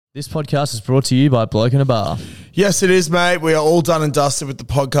This podcast is brought to you by Bloke in a Bar. Yes, it is, mate. We are all done and dusted with the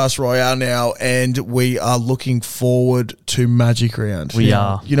podcast Royale now, and we are looking forward to Magic Round. We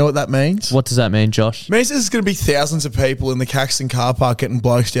are. You know what that means? What does that mean, Josh? It means there's going to be thousands of people in the Caxton car park getting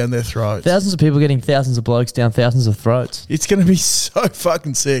blokes down their throats. Thousands of people getting thousands of blokes down thousands of throats. It's going to be so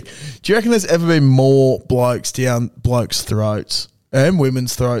fucking sick. Do you reckon there's ever been more blokes down blokes' throats? And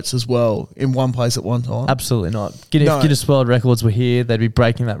women's throats as well in one place at one time? Absolutely not. If Guinness World Records were here, they'd be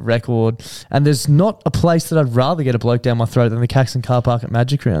breaking that record. And there's not a place that I'd rather get a bloke down my throat than the Caxton car park at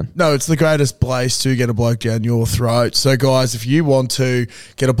Magic Round. No, it's the greatest place to get a bloke down your throat. So, guys, if you want to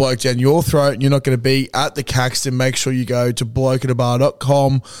get a bloke down your throat and you're not going to be at the Caxton, make sure you go to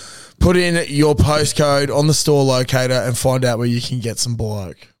blokeinabar.com, put in your postcode on the store locator and find out where you can get some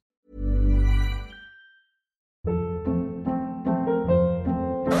bloke.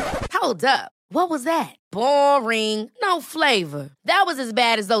 Hold up. What was that? Boring. No flavor. That was as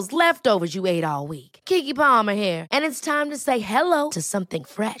bad as those leftovers you ate all week. Keke Palmer here, and it's time to say hello to something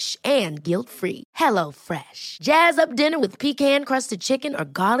fresh and guilt-free. Hello Fresh. Jazz up dinner with pecan-crusted chicken or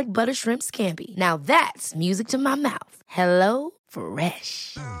garlic butter shrimp scampi. Now that's music to my mouth. Hello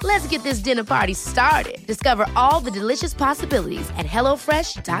Fresh. Let's get this dinner party started. Discover all the delicious possibilities at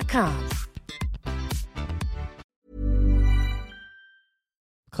hellofresh.com.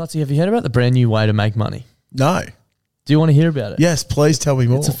 Clutzy, have you heard about the brand new way to make money? No. Do you want to hear about it? Yes, please tell me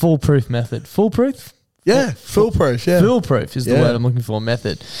more. It's a foolproof method. Foolproof? Yeah, foolproof, yeah. Foolproof is the word I'm looking for,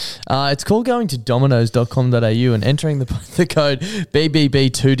 method. It's called going to dominoes.com.au and entering the code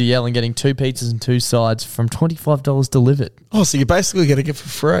BBB2DL and getting 2 pizzas and 2 sides from $25 delivered. Oh, so you're basically getting it for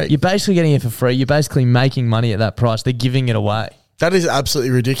free. You're basically getting it for free. You're basically making money at that price. They're giving it away. That is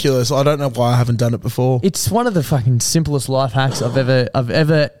absolutely ridiculous. I don't know why I haven't done it before. It's one of the fucking simplest life hacks I've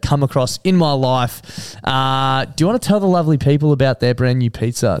ever come across in my life. Do you want to tell the lovely people about their brand new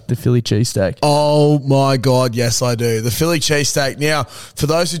pizza, the Philly cheesesteak? Oh my God, yes I do. The Philly cheesesteak. Now, for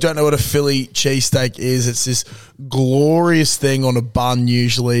those who don't know what a Philly cheesesteak is, it's this glorious thing on a bun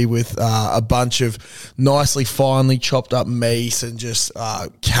usually with a bunch of nicely finely chopped up meat and just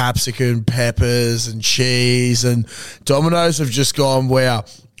capsicum, peppers and cheese. And Domino's have just gone, wow,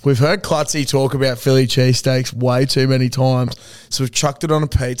 we've heard Clutzy talk about Philly cheesesteaks way too many times, so we've chucked it on a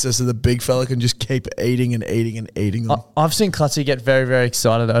pizza so the big fella can just keep eating and eating and eating them. I've seen Clutzy get very, very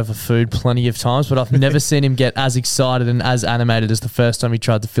excited over food plenty of times, but I've never seen him get as excited and as animated as the first time he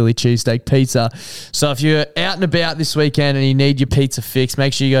tried the Philly cheesesteak pizza. So if you're out and about this weekend and you need your pizza fix,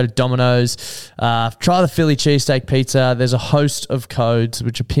 make sure you go to Domino's, try the Philly cheesesteak pizza. There's a host of codes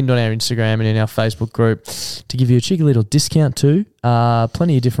which are pinned on our Instagram and in our Facebook group to give you a cheeky little discount too.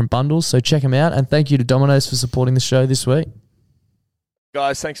 Plenty of different bundles, so check them out. And thank you to Domino's for supporting the show this week.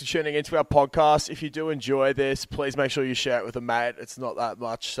 Guys, thanks for tuning into our podcast. If you do enjoy this, please make sure you share it with a mate. It's not that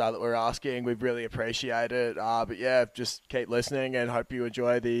much that we're asking. We really appreciate it. But yeah, just keep listening and hope you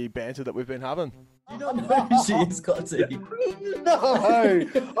enjoy the banter that we've been having. You don't know who she is, Clutzy.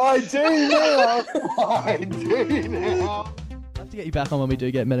 No, I do now. I do now. I have to get you back on when we do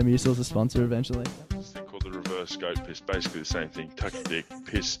get Metamucil as a sponsor eventually. This thing called the reverse goat piss, basically the same thing. Tuck your dick,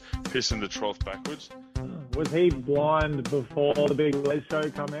 piss in the trough backwards. Was he blind before the Big Les show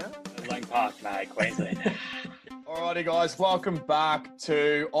come out? Lang Park, mate, Queensland. Alrighty, guys, welcome back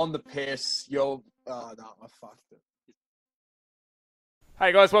to On the Piss. I fucked it.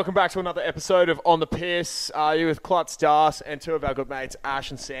 Hey guys, welcome back to another episode of On the Piss. You with Klutz Das and 2 of our good mates,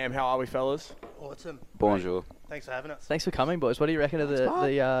 Ash and Sam. How are we, fellas? Awesome. Bonjour. Thanks for having us. Thanks for coming, boys. What do you reckon of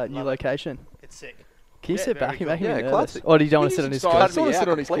the new location? It's sick. Can you sit back? You're making me nervous. Clutzy. Or do you don't want to sit on his I court? just want to sit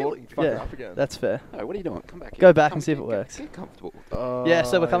on his court and fuck it Yeah, up again. that's fair. No, what are you doing? Come back here. Go back and see if it works. Get comfortable. Yeah,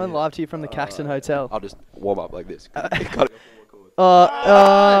 so we're coming live to you from the Caxton Hotel. I'll just warm up like this.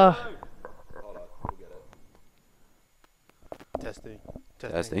 Testing.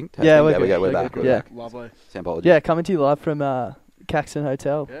 Yeah, we're there we good. go. We're back. Yeah. Lovely. Sampology. Yeah, coming to you live from Caxton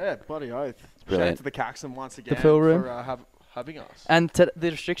Hotel. Yeah, bloody oath. Shout out Brilliant. to the Caxton once again Phil room. for having us. And the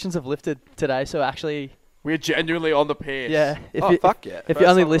restrictions have lifted today, so actually, We're genuinely on the piss. yeah. If Fuck yeah. If First you're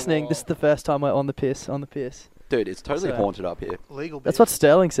only time in a listening, while. this is the first time we're on the piss. Dude, it's totally So- haunted up here. Legal. That's what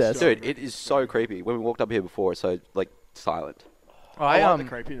Sterling says. Dude, it is so creepy. When we walked up here before, it's so, like, silent. I like the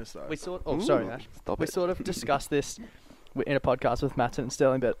creepiness though. We sort. Oh, sorry, Ash. Stop We it. sort of discussed this in a podcast with Matt and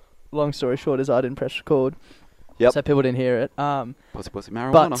Sterling, but long story short is I didn't press record. Yep. So people didn't hear it. Pussy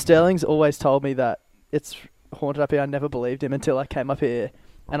marijuana. But Sterling's always told me that it's haunted up here. I never believed him until I came up here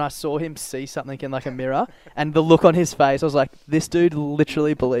and I saw him see something in like a mirror, and the look on his face, I was like, this dude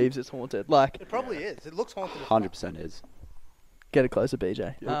literally believes it's haunted. Like, It probably is. It looks haunted. 100% is. get it closer,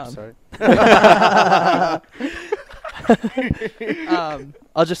 BJ. Sorry. I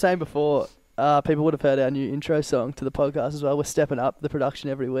was just saying before, people would have heard our new intro song to the podcast as well. We're stepping up the production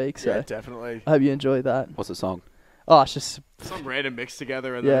every week, so Yeah, definitely. I hope you enjoyed that. What's the song? Oh, it's just Some random mix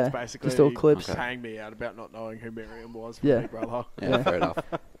together, and Yeah, then it's basically just all clips. just hang me out about not knowing who Miriam was from Yeah. Big Brother. Yeah, fair enough.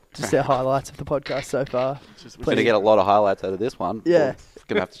 just our highlights of the podcast so far. It's just We're going to get a lot of highlights out of this one. Yeah. We're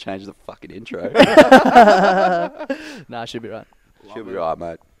going to have to change the fucking intro. Nah, should be right. She'll be right,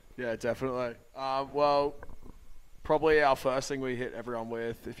 mate. Yeah, definitely. Well, probably our first thing we hit everyone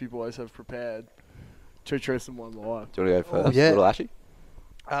with, if you boys have prepared, 2 truths and 1 lie. Do you want to go first, yeah. little Ashy?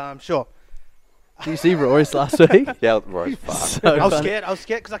 Sure. Did you see Rory's last week? Yeah, Rory's fuck. So I was funny.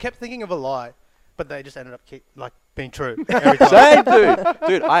 scared because I kept thinking of a lie, but they just ended up being true every time. Same, dude.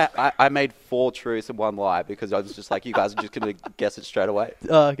 Dude, I made 4 truths and 1 lie because I was just like, you guys are just going to guess it straight away.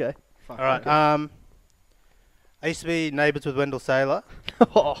 Oh, okay. All right. I used to be neighbours with Wendell Saylor.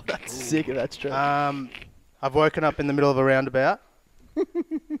 Oh, that's sick if that's true. I've woken up in the middle of a roundabout,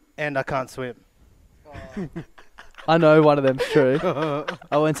 and I can't swim. I know one of them's true.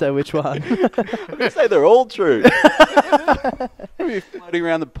 I won't say which one. I'm going to say they're all true. You're floating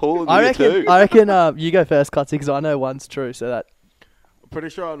around the pool and I you reckon you go first, Clutzy, because I know one's true. So that I'm pretty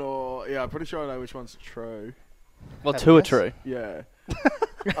sure I know. Yeah, I'm pretty sure I know which one's true. well, Have 2 a are guess? true. Yeah.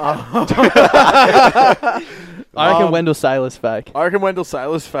 I reckon Wendell Saylor's fake. I reckon Wendell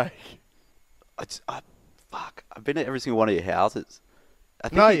Saylor's fake. Fuck. I've been to every single one of your houses. I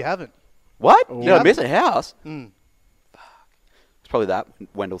think No, you haven't. What? Oh. You don't miss a house? Mm. It's probably that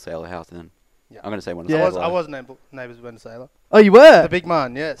Wendell Saylor house then. Yeah. I'm going to say Wendell Yeah. Saylor. I was neighbours with Wendell Saylor. Oh, you were. The big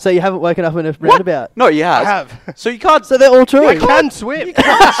man, yes. So you haven't woken up in a roundabout. No, he I has. have. So you can't. So they're all true. I can swim. You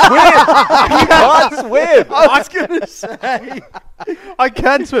can't swim. I was going to say, I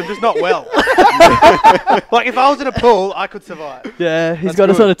can swim, just not well. Like, if I was in a pool, I could survive. Yeah, he's That's got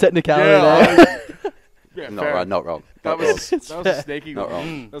us good. on a technicality there. Yeah, Not fair. right, not wrong. That Not wrong. was a sneaky Not one.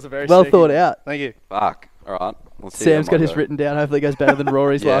 wrong. That was a very Well sneaky thought one. out. Thank you. Fuck. All right. We'll see Sam's how got mine his go. written down. Hopefully it goes better than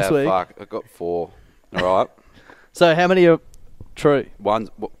Rory's Yeah, last week. fuck. I got 4. All right. So how many are true? One's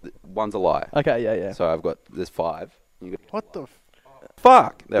a lie. Okay, yeah. So I've got there's 5. You got, What the?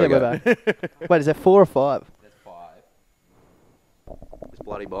 fuck. There Yeah, we go. we're back. Wait, is that 4 or 5? There's 5. This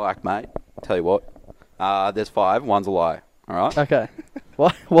bloody bike, mate. Tell you what. There's 5. One's a lie. All right. Okay.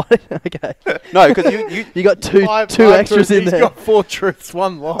 What? What? Okay. No, because you got two Five extras truths, in He's there. got 4 truths,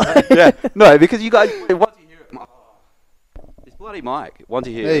 1 lie. yeah. No, because you guys once you hear it, this bloody mic. Once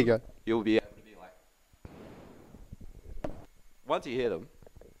you hear There you them, go. you'll be able to be like. Once you hear them,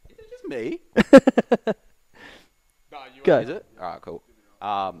 is it just me? Go. Is it? All right, cool.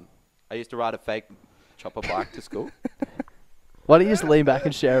 I used to ride a fake chopper bike to school. Why don't you just lean back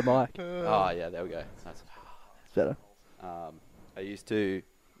and share a mic? Oh yeah, there we go. That's, It's better. I used to,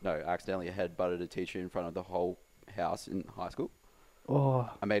 accidentally headbutted a teacher in front of the whole house in high school. Oh,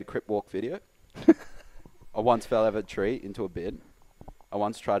 I made a crip walk video. I once fell over a tree into a bin. I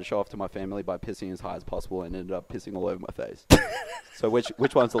once tried to show off to my family by pissing as high as possible and ended up pissing all over my face. So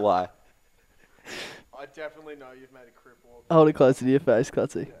which one's a lie? I definitely know you've made a crip walk. hold it closer to your face,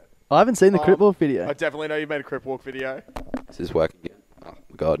 Clutzy. I haven't seen the crip walk video. I definitely know you made a crip walk video. Is this working again? Oh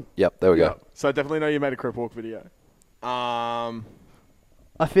my god. Yep, there we Yeah. go. So I definitely know you made a crip walk video.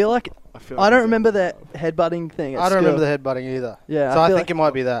 I feel like feel I like don't it's remember the headbutting thing. I don't remember the headbutting either. Yeah, So I I feel think like- it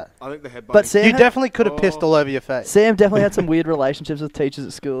might be that. I think the headbutt. But Sam, You definitely could have pissed all over your face. Sam definitely had some weird relationships with teachers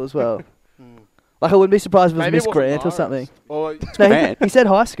at school as well. Like I wouldn't be surprised if it was Maybe Miss it wasn't Grant or ours. something. Or, No, Grant? he said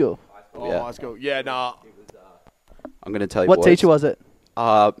high school. oh, Yeah. high school. Yeah, nah. I'm going to tell you What boys. teacher was it?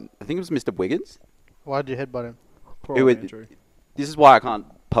 I think it was Mr. Wiggins. Why did you headbutt him? Poor It old was- Andrew. This is why I can't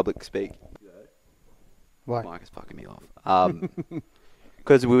public speak. Why? Mike is fucking me off.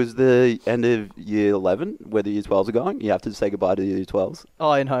 Because it was the end of year 11, where the year 12s are going. You have to say goodbye to the year 12s.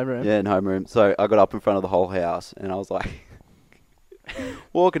 Oh, in homeroom. Yeah, in homeroom. So I got up in front of the whole house, and I was like,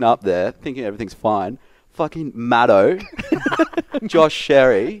 walking up there, thinking everything's fine. Fucking Maddo, Josh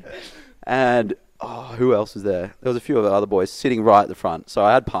Sherry, and who else was there? There was a few of the other boys sitting right at the front. So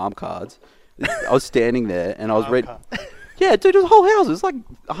I had palm cards. I was standing there, and I was reading. Yeah, dude, it was a whole house. It was like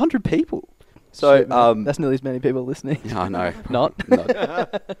 100 people. So Shit, man. That's nearly as many people listening. yeah, I know. Not.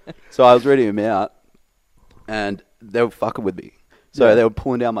 So I was reading them out, and they were fucking with me. So they were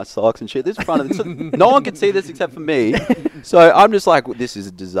pulling down my socks and shit. This is front of so no one could see this except for me. So I'm just like, this is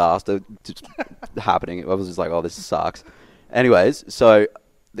a disaster just happening. I was just like, oh, this sucks. Anyways, so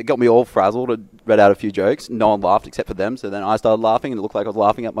they got me all frazzled. I read out a few jokes. No one laughed except for them. So then I started laughing, and it looked like I was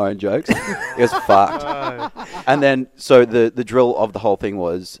laughing at my own jokes. It was fucked. And then, so the drill of the whole thing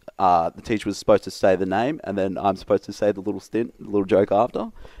was the teacher was supposed to say the name, and then I'm supposed to say the little joke after.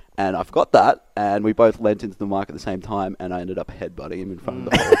 And I forgot that, and we both leant into the mic at the same time, and I ended up headbutting him in front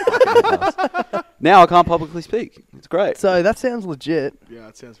of the whole fucking house. Now I can't publicly speak. It's great. So that sounds legit. Yeah,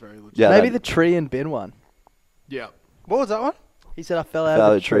 it sounds very legit. Yeah, Maybe that- the tree and bin one. Yeah. What was that one? He said I fell out Fell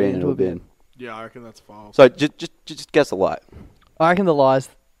of a a tree into into a a bin. bin. Yeah, I reckon that's false. So just guess a lie. I reckon the lie's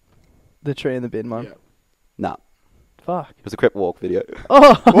the tree and the bin one. Yeah. Nah, Fuck. it was a crip walk video.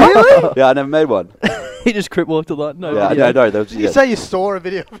 Oh, really? Yeah, I never made one. He just crip walked a lot. No. Yeah, video. no, there was. Did Yeah. you say you saw a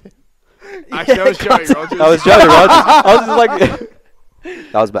video of it? Actually, that was Joey Rogers. I was Joey Rogers. I was just like,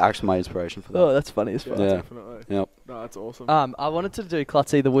 that was actually my inspiration for that. Oh, that's funny as fuck. Yeah. Definitely. Yep. No, that's awesome. I wanted to do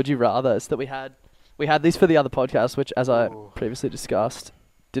Clutzy the Would You Rathers that we had. We had these for the other podcast, which, as I previously discussed,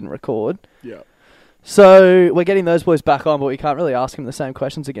 didn't record. Yeah. So we're getting those boys back on, but we can't really ask them the same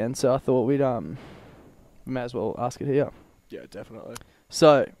questions again. So I thought we may as well ask it here. Yeah, definitely.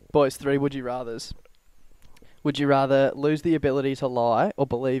 So, boys, 3 Would You Rathers. Would you rather lose the ability to lie or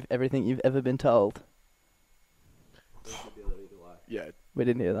believe everything you've ever been told? Yeah, We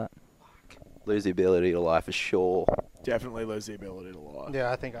didn't hear that. Lose the ability to lie for sure. definitely lose the ability to lie.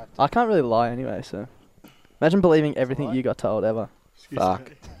 Yeah, I think I. I can't really lie anyway, so imagine believing everything you got told ever.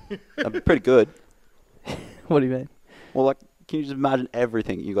 Fuck. That'd be pretty good. What do you mean? Well, like, can you just imagine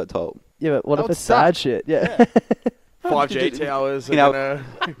everything you got told? Yeah, but what That if would it's sad suck. shit? Yeah. 5G towers are You know- gonna...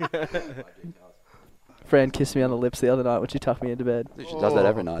 Fran kissed me on the lips the other night when she tucked me into bed. She does that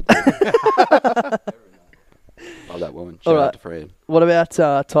every night. Dude. Love that woman. Shout Alright. out to Fred. What about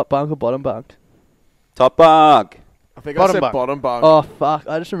top bunk or bottom bunk? Top bunk. I think Bottom I said bunk. bottom bunk. Oh, fuck.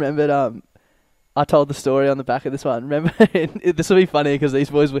 I just remembered, I told the story on the back of this one. Remember, this will be funny because these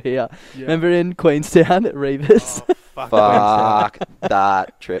boys were here. Yeah. Remember in Queenstown at Rebus? Fuck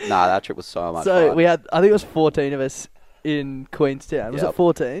that trip. Nah, that trip was so much So fun. we had, I think it was 14 of us in Queenstown. Was Yep. it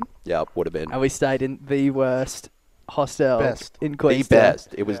 14? Yeah, would have been. And we stayed in the worst hostel Best. in The Queenstown.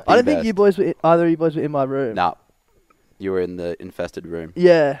 best. It was Yeah. the I don't best. think you boys were either of you boys were in my room. Nah. You were in the infested room.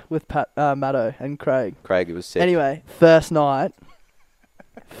 Yeah, with Matto and Craig. Craig, it was sick. Anyway, first night,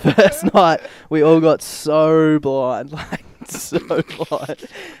 we all got so blind, like so blind.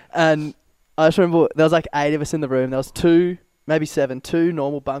 And I just remember there was like 8 of us in the room. There was 2, maybe 7, 2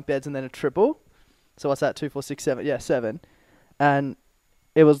 normal bunk beds and then a triple. So what's that? 2, 4, 6, 7. Yeah, 7. And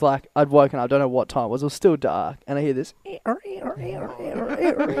it was like I'd woken up. I don't know what time it was. It was still dark, and I hear this because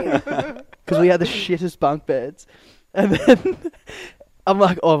we had the shittest bunk beds. And then I'm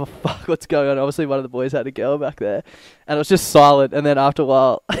like, oh, fuck, what's going on? Obviously, one of the boys had a girl back there. And it was just silent. And then after a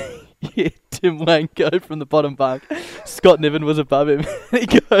while, you hear Tim Wayne go from the bottom bunk. Scott Niven was above him. And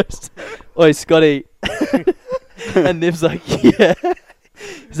he goes, oi, Scotty. And Niv's like, yeah.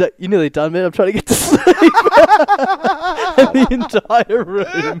 He's like, you're nearly done, man. I'm trying to get to sleep. And the entire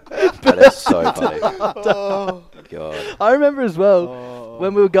room. That is so funny. God. I remember as well,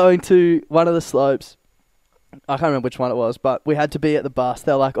 when we were going to one of the slopes, I can't remember which one it was, but we had to be at the bus.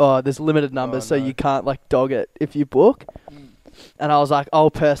 They're like, oh, there's limited numbers, so you can't like dog it if you book. And I was like, I'll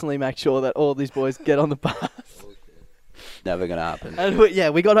personally make sure that all these boys get on the bus. Never gonna happen. And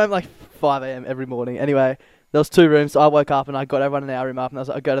we got home like 5 a.m. every morning. Anyway, there was 2 rooms. So I woke up and I got everyone in our room up, and I was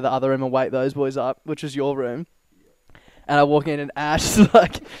like, I'll go to the other room and wake those boys up, which was your room. And I walk in and Ash is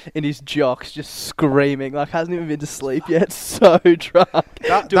like in his jocks, just screaming, like hasn't even been to sleep yet, so drunk.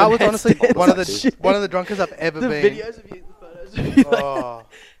 That doing was honestly headstands one of and the shit. drunkest I've ever The been. videos of you, the photos of you. Like,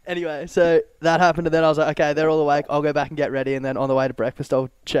 anyway, so that happened, and then I was like, okay, they're all awake. I'll go back and get ready, and then on the way to breakfast, I'll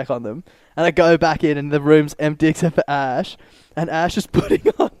check on them. And I go back in, and the room's empty except for Ash, and Ash is putting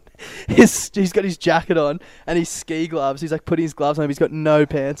on he's got his jacket on and his ski gloves. He's like putting his gloves on. He's got no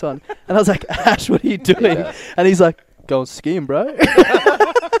pants on, and I was like, Ash, what are you doing? Yeah. And he's like, going skiing, bro.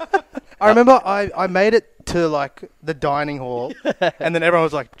 I remember I made it to like the dining hall, and then everyone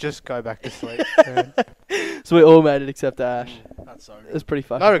was like, just go back to sleep. So we all made it except Ash. That's so It was pretty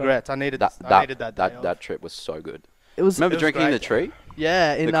fucking No fun. regrets. I needed that day off. that trip was so good. It was Remember was drinking in great. the tree?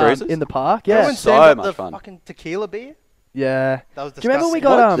 yeah the cruises? in the park. Remember Yeah, when So Sam got much the fun. fucking tequila beer? yeah. That was Do you remember we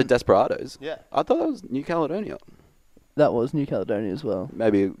disgusting. got What? The Desperados? Yeah. I thought that was New Caledonia. that was New Caledonia as well.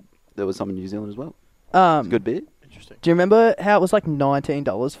 Maybe there was some in New Zealand as well. Good beer. Interesting. Do you remember how it was like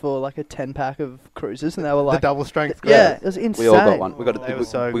 $19 for like a 10-pack of cruises, and they were The like, double strength. yeah, it was insane. We all got one. We got They were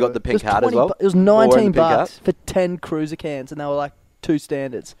so we got good. the It was pink hat as 20 well. It was All wearing the 19 pink hat. bucks for 10 cruiser cans, and they were like 2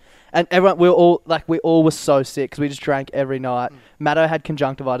 standards. And everyone, we all were so sick because we just drank every night. Matto had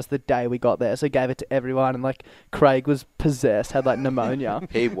conjunctivitis the day we got there, so he gave it to everyone. And like Craig was possessed, had like pneumonia.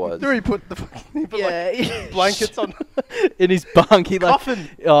 He was. He put the fucking Yeah, blankets on. in his bunk. He like, Coffin.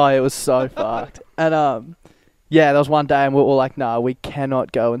 oh, it was so fucked. And yeah, there was one day, and we were all like, nah, we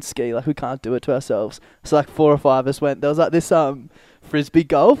cannot go and ski. Like we can't do it to ourselves. So like 4 or 5 of us went. There was like this frisbee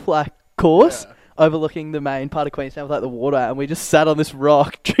golf course overlooking the main part of Queenstown with the water, and we just sat on this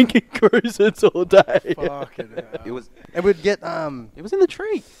rock drinking cruisers all day. Fucking hell. It was. And we'd get It was in the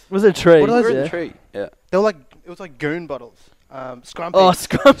tree. Was it a tree? What are We those were in Yeah. the tree. Yeah. they were it was like goon bottles. Scrumpy. Oh,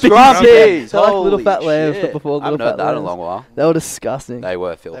 scrumpies. Scrumpies. They're like little Holy fat lambs, shit. but before I haven't little heard fat that in a lambs. long while. They were disgusting. They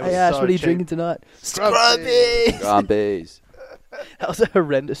were filthy. Hey Ash, so what are you cheap. drinking tonight? Scrumpy. Scrumpies. That was a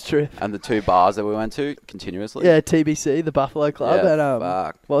horrendous trip. And the 2 bars that we went to continuously. Yeah, TBC, the Buffalo Club, Yeah, and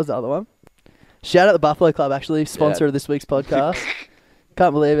fuck. what was the other one? Shout out the Buffalo Club, actually, sponsor Yeah. of this week's podcast.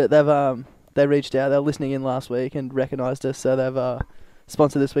 Can't believe it. They reached out. They were listening in last week and recognised us, so they've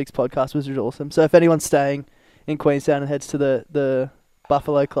sponsored this week's podcast, which is awesome. So if anyone's staying in Queenstown and heads to the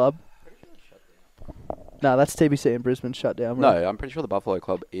Buffalo Club, no, that's TBC in Brisbane shut down. No, Right? I'm pretty sure the Buffalo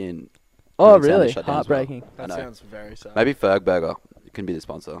Club in. Oh, Queenstown is really? shut down as well. Heartbreaking. I That know. sounds very sad. Maybe Fergburger can be the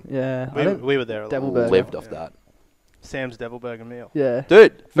sponsor. Yeah, I We, don't, we were there a lot. Devil Burger. Lived off that. Sam's Devil Burger meal. yeah.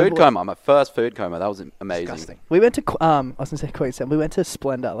 Dude, food Remember coma. My first food coma. That was amazing. Disgusting. We went to I was gonna say Queenstown. We went to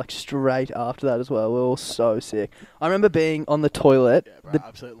Splendor straight after that as well. We were all so sick. I remember being on the toilet. Yeah, bro, The-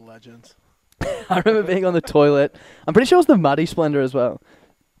 absolute legends. I remember being on the toilet. I'm pretty sure it was the Muddy Splendor as well.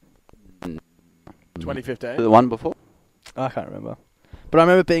 2015. The one before? I can't remember. But I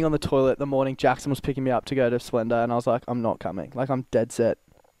remember being on the toilet the morning Jackson was picking me up to go to Splendor, and I was like, I'm not coming. I'm dead set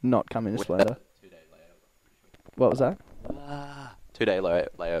not coming to Splendor. What was that? 2-day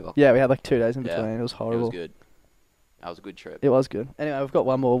layover. Yeah, we had 2 days in Yeah, between. It was horrible. It was good. That was a good trip. It was good. Anyway, we've got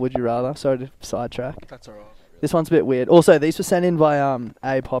one more. Would you rather? Sorry to sidetrack. That's alright. This one's a bit weird. Also, these were sent in by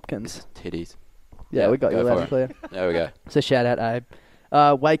Abe Hopkins. Titties. Yeah, we got go you for loud and it. clear. There we go. So shout out Abe.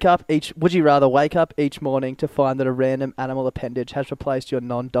 Would you rather wake up each morning to find that a random animal appendage has replaced your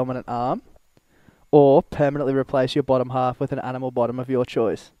non-dominant arm, or permanently replace your bottom half with an animal bottom of your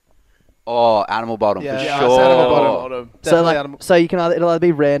choice? Oh, animal bottom Yeah. for Yeah, sure. it's animal Bottom. So Definitely animal. so you can it'll either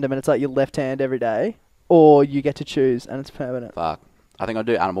be random and it's your left hand every day, or you get to choose and it's permanent. Fuck. I think I'll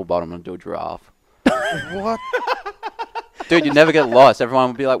do animal bottom and do a giraffe. What? Dude, you'd never get lost. Everyone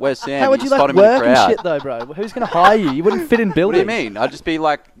would be like, "Where's Sam?" How would you spot him in the work and crowd. shit though, bro? Who's gonna hire you? You wouldn't fit in What do you buildings. mean? I'd just be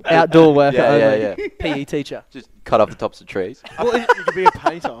like Outdoor worker Yeah, only. yeah, yeah. PE teacher. Just cut off the tops of trees. Well, you could be a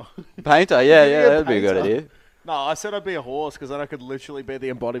painter. Painter, yeah, Yeah, that'd be a good painter. idea. No, I said I'd be a horse because then I could literally be the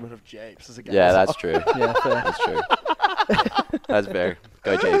embodiment of Japes as a guy. Yeah, that's true. Yeah, fair. That's true. That's fair.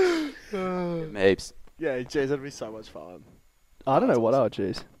 Go Jeeps. Heaps. Yeah, geez, that'd be so much fun. I don't know what I would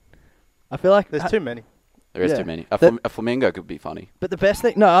choose. I feel like There's too many. There is Yeah. too many. That- A flamingo could be funny. But the best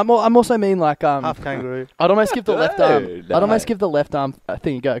thing, no, I'm also mean Half kangaroo. I'd almost give the left arm. Dude, I'd almost no. give the left arm a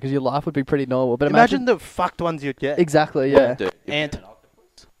thing a go because your life would be pretty normal. But Imagine the fucked ones you'd get. exactly, yeah. Dude, Ant.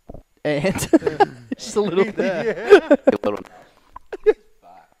 And just a little Yeah. a little-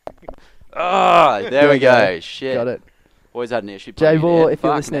 Ah, there we go. Shit. got it. Always had an issue. J plugging it Ball, in. if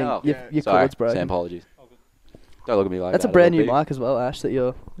you're Fuck listening, now. your Sorry, cord's broken. Sam, apologies. Don't look at me like That's that. a brand new little mic as well, Ash. That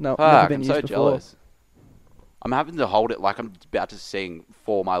you're never Fuck, been I'm used so before. jealous. I'm having to hold it like I'm about to sing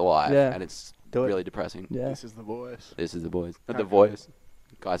for my life, Yeah. and it's Do it. really depressing. Yeah. This is the voice. This is the boys. The voice.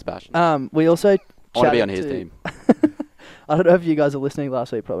 Guy Sebastian. We also I want to be chatted on his to- team. I don't know if you guys are listening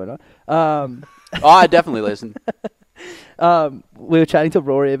last week. Probably not. Oh, I definitely listen. We were chatting to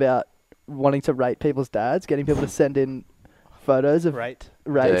Rory about wanting to rate people's dads, getting people to send in photos of Right.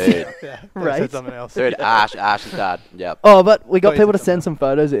 rates. Dude, Yeah. Right. Said something else. dude, Ash's dad. Yep. Oh, but we got Thought you people to said send some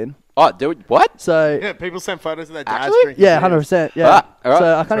photos in. Oh, dude, what? So Yeah, people send photos of their dads Actually? drinking yeah, beers. 100%. Yeah. Ah, all right.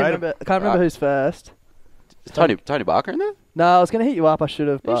 So I can't Rate 'em. remember. I can't remember Right. who's first. Is Tony Barker in there? No, I was gonna hit you up. I should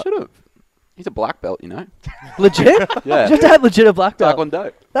have. He But should have. He's a black belt, you know. legit? Yeah. You have to have legit a black belt.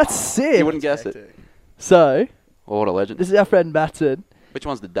 Taekwondo. That's sick. You wouldn't guess it. Hectic. So Oh, what a legend. this is our friend Matson. Which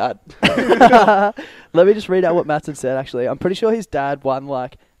one's the dad? Let me just read out what Matson said. Actually, I'm pretty sure his dad won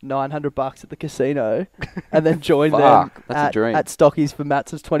like $900 at the casino, and then joined them Fuck, that's a at, dream. at Stockies for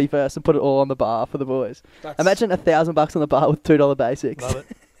Matson's 21st and put it all on the bar for the boys. That's- Imagine $1,000 on the bar with $2 basics. Love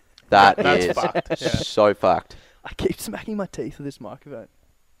it. That That's is fucked. Yeah. so fucked. I keep smacking my teeth with this microphone.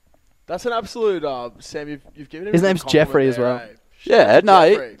 That's an absolute. Sam, you've given him. His a good name's Jeffrey compliment as there, well. eh? Yeah, Shout no, out to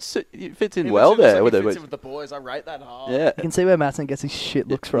Jeffrey. it fits in He well literally there looks with like it. he fits in with the boys. I rate that hard. Yeah. You can see where Matson gets his shit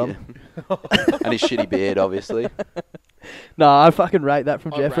looks from. And his shitty beard, obviously. No, I fucking rate that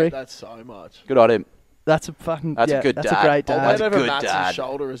from I Jeffrey. rate that so much. Good on him. That's a fucking That's a yeah, good that's dad. a great Oh, dad. that's Right a over good Matt's dad.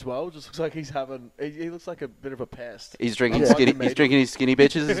 shoulder as well. Just looks like he's having. He looks like a bit of a pest. He's drinking Yeah. skinny. He's drinking his skinny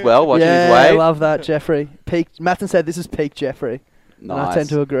bitches as well. Watching yeah, his I weight. love that, Jeffrey. Peak. Matson said this is peak Jeffrey. And I Nice. tend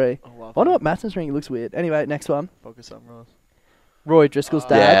to agree. I love I wonder it. what Matson's drinking. It looks weird. Anyway, next one. Focus Sunrise. Roy Driscoll's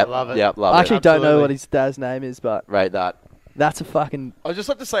Yeah, dad. Love it. Yep, love I it. actually don't know Absolutely. what his dad's name is, but Rate that. That's a fucking... I just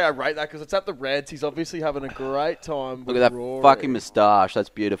have to say I rate that because it's at the Reds. He's obviously having a great time. Look with at that Rory. fucking moustache. That's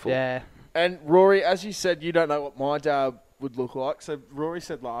beautiful. Yeah. And Rory, as you said, you don't know what my dad would look like. So Rory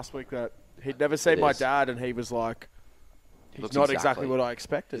said last week that he'd never seen my dad, and he was like, he's Looks not exactly what I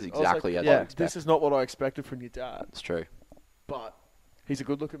expected. He's I was exactly like, as I "Oh, expect." this is not what I expected from your dad. It's true. But he's a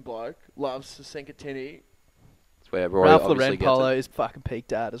good-looking bloke. Loves to sink a tinny. That's where Rory Ralph obviously Lauren gets Polo it. is fucking peak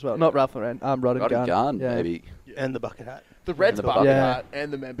dad as well. Not Ralph Lauren. Rod and Rod and Gun. Gun, Yeah. maybe. And the bucket hat. The Reds the bucket bucket. hat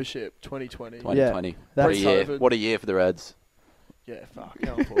and the membership 2020. 2020. Yeah, What a that's- year. Over. What a year for the Reds. Yeah, fuck.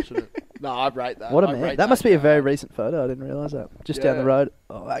 How unfortunate. No, I rate that. What a I man. rate That must be a guy. very recent photo. I didn't realise that. Just down the Yeah. road.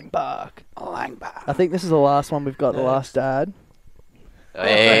 Langbark. Langbark. I think this is the last one we've got. The last dad.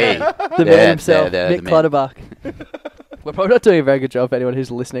 Hey. The man himself, there, Nick the man. Clutterbuck. We're probably not doing a very good job for anyone who's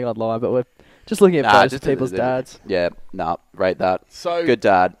listening online, but we're just looking at Nah, photos of just people's the- dads. Yeah, nah, rate that. So Good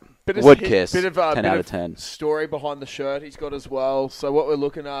dad. Bit of Would hit- kiss. Bit of, 10 bit out of of 10. story behind the shirt he's got as well. So what we're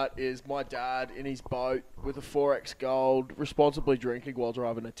looking at is my dad in his boat with a 4X Gold, responsibly drinking while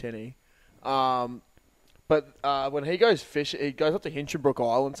driving a tinny. But when he goes fishing, he goes up to Hinchinbrook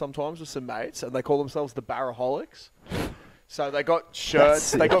Island sometimes with some mates, and they call themselves the Barraholics. So they got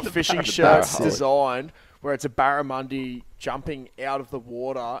shirts, they got fishing shirts Barraholic. designed where it's a barramundi jumping out of the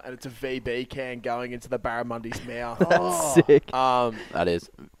water, and it's a VB can going into the barramundi's mouth. That's sick. That is.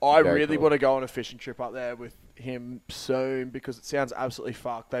 I very really cool. want to go on a fishing trip up there with him soon because it sounds absolutely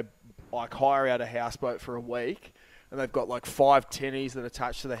fucked. They like hire out a houseboat for a week, and they've got like 5 tinnies that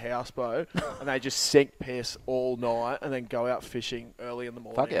attach to the houseboat, and they just sink piss all night and then go out fishing early in the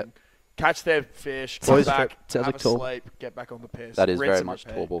morning. Fuck it. Catch their fish, come Boys back, trip. Sounds have like a tall. sleep, get back on the piss. That is rinse very and much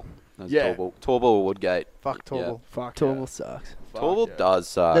repeat. Torble. That's Yeah. Torble. Torble or Woodgate. Fuck Torble. Fuck Torval yeah. sucks. Fuck Torble yeah. does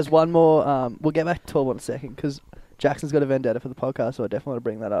suck. There's one more. We'll get back to Torval in a second because Jackson's got a vendetta for the podcast, so I definitely want to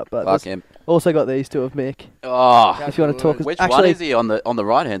bring that up. But Fuck there's him. also got these two of Mick. Oh, If you want to talk, which actually, one is he on the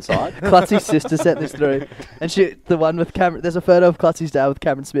right hand side? Clutzy's sister sent this through, and the one with Cameron. There's a photo of Clutzy's dad with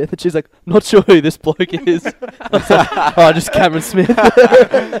Cameron Smith, and she's like, "Not sure who this bloke is." I was like, "Oh, just Cameron Smith."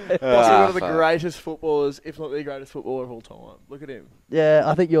 Possibly one of the fuck. greatest footballers, if not the greatest footballer of all time. Look at him. Yeah,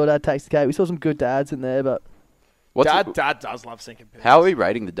 I think your dad takes the cake. We saw some good dads in there, but Dad does love sinking piss. How are we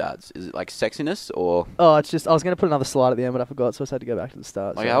rating the dads? Is it like sexiness or it's just I was going to put another slide at the end, but I forgot, so I just had to go back to the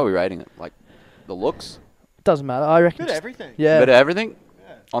start. like so. how are we rating it? Like the looks, Doesn't matter. I reckon. Bit of just- everything. Yeah. bit of everything.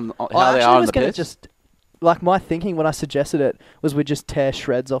 On I how they actually are on was the gonna piss. just like my thinking when I suggested it was we'd just tear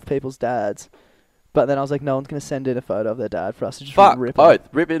shreds off people's dads, but then I was like, no one's going to send in a photo of their dad for us to just Fuck rip both. on.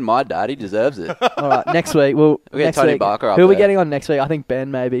 Rip in my dad. He deserves it. All right, next week We'll get next Tony week, Barker up Who are we there. getting on next week? I think Ben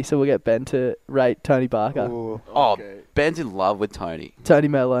maybe. So we'll get Ben to rate Tony Barker, Ooh. Oh, Okay. Ben's in love with Tony. Tony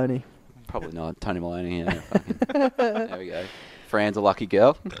Maloney. Probably not. Tony Maloney. Yeah. Fucking. There we go. Fran's a lucky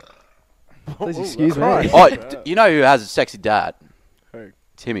girl. Please excuse me. Oh, you know who has a sexy dad? Who?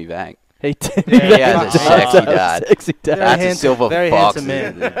 Timmy Vang. He He has a sexy dad. Sexy dad. Very That's a handsome- silver very fox. handsome man.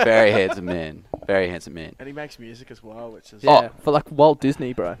 isn't it? Very handsome man. Very handsome man. And he makes music as well, which is... Yeah, for like Walt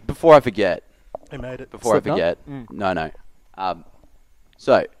Disney, bro. Before I forget. He made it. Before I Slipknot? forget. No.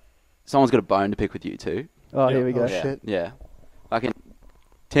 So, someone's got a bone to pick with you two. Oh, here we go. Oh, Yeah. shit. Yeah. Fucking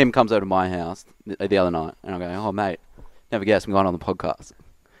Tim comes over to my house the other night, and I'm going, "Oh, mate, never guess I'm going on the podcast."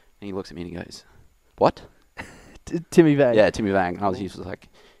 And he looks at me and he goes, "What?" Timmy Vang. Yeah, Timmy Vang. And I was just like,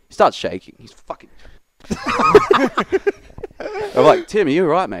 he starts shaking. He's fucking. I'm like, "Tim, are you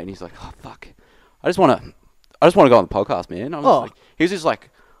alright, mate?" And he's like, "Oh, fuck. I just want to go on the podcast, man." I was like, he was just like,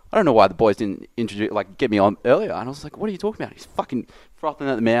 "I don't know why the boys didn't get me on earlier." And I was like, "What are you talking about?" He's fucking frothing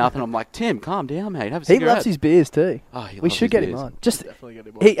at the mouth, and I'm like, "Tim, calm down, mate. Have a He cigarette." loves his beers too. Oh, he We loves should his get him beers. on. Just Definitely get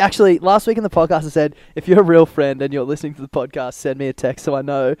him on. he actually last week in the podcast I said, if you're a real friend and you're listening to the podcast, send me a text so I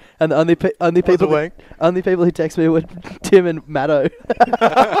know. And the only people wink? only people who text me were Tim and Matto.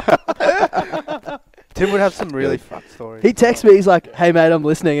 Tim would have some really fucked stories. He texted me. He's like, "Hey mate, I'm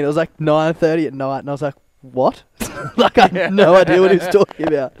listening," and it was like 9:30 at night, and I was like, "What?" Like I had no idea what he was talking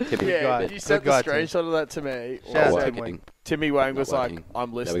about. Timmy, Yeah, guy. you sent Good guy, the Tim. screenshot of that to me. Shout out Also, Tim Wing. Timmy Wang Not was like, working.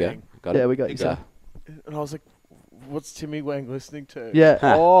 I'm There we go. listening. Got Yeah, it. we got Big you, guy. sir. And I was like, what's Timmy Wang listening to? Yeah.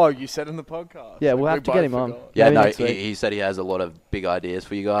 Oh, you said in the podcast. Yeah, Like, we'll we have to get both him on. forgot. Yeah, Maybe no, next week. he said he has a lot of big ideas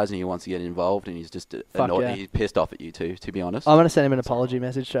for you guys and he wants to get involved and he's just Fuck annoyed. yeah. He's pissed off at you two, to be honest. I'm gonna send him an apology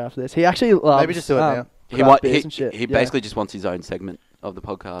message straight after this. He actually loves, Maybe just do it now. he craft beers and shit. he Yeah. basically just wants his own segment of the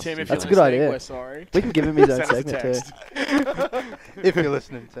podcast. Tim, if That's a you're good listening, idea. we're sorry. We can give him his own Send us a segment too. text. If you're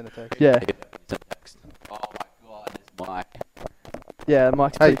listening, send a text. Yeah, Oh my god, this mic. yeah. The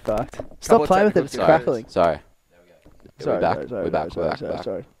mic's pretty fucked. Stop Couple of playing with it. technical It's Sorry. crackling. Sorry. Sorry, we're back. sorry, We're back. sorry, We're back. sorry, We're back.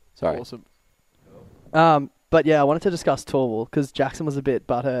 sorry. Sorry. Awesome. But yeah, I wanted to discuss Torval because Jackson was a bit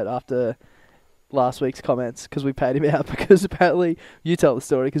butthurt after last week's comments because we paid him out because apparently you tell the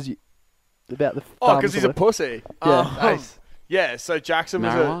story about the because he's a pussy. Yeah. Nice. Yeah, so Jackson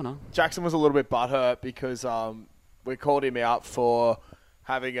was Marijuana. a little bit butthurt because we called him out for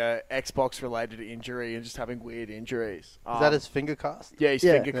having a Xbox related injury and just having weird injuries. Is that his finger cast? Yeah, his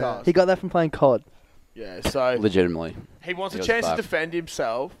Yeah. finger cast. He got that from playing COD. Yeah, so Legitimately. he wants He a was chance to fucked. defend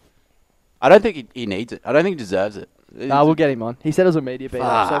himself. I don't think he needs it. I don't think he deserves it. Nah, we'll get him on. He said it was a media beat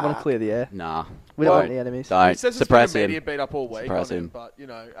up, so I want to clear the air. Nah. We don't want any enemies. Don't. He says Suppress it's been a media him. beat up all week Suppress on him, him. but you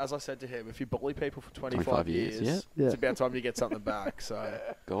know, as I said to him, if you bully people for 25 years, yeah. it's about time you get something back. So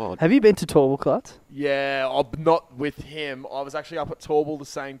God. Have you been to Torval, Klutz? yeah, I'm not with him. I was actually up at Torval the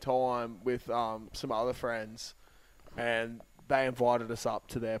same time with some other friends, and they invited us up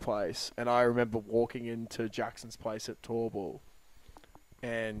to their place. And I remember walking into Jackson's place at Torval,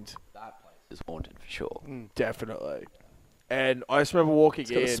 and Is haunted for sure. definitely. And I just remember walking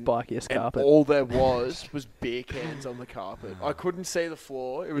It's got the in, spikiest and carpet. all there was beer cans on the carpet. I couldn't see the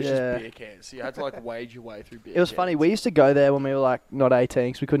floor. It was Yeah. just beer cans. So you had to like wade your way through beer It was cans. funny. We used to go there when we were like not 18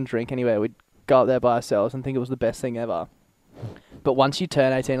 because we couldn't drink anywhere. We'd go up there by ourselves and think it was the best thing ever. But once you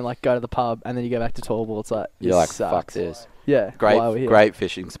turn 18 and like go to the pub and then you go back to Torval, it's like You're this like, sucks. fuck this. Yeah, why are we here? Great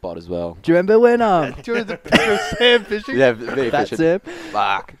fishing spot as well. Do you remember when Do you remember the picture of Sam fishing? Yeah, me that's fishing. him?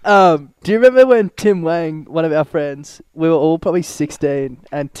 Fuck. Do you remember when Tim Wang, one of our friends, we were all probably 16,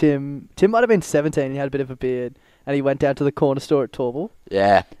 and Tim might have been 17. He had a bit of a beard, and he went down to the corner store at Torval.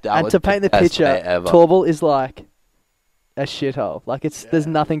 Yeah. That And was to paint the best picture, day ever. Torval is like a shithole. Like there's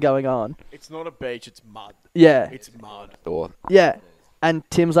nothing going on. It's not a beach, it's mud. Yeah, It's mud. Or- yeah. And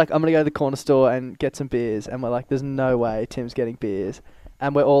Tim's like, I'm gonna go to the corner store and get some beers, and we're like, there's no way Tim's getting beers.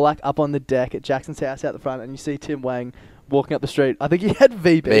 And we're all like up on the deck at Jackson's house out the front, and you see Tim Wang walking up the street. I think he had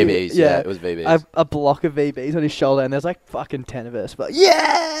VBs. VBs, yeah, it was VBs. A block of VBs on his shoulder, and there's like fucking 10 of us. But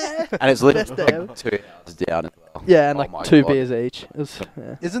yeah, And it's Best literally day ever. like 2 hours down as well. yeah, and Oh like my 2 God. beers each. It was,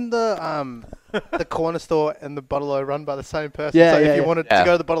 yeah. Isn't the corner store and the Bottle-O run by the same person? Yeah, so yeah, if you yeah. wanted Yeah. to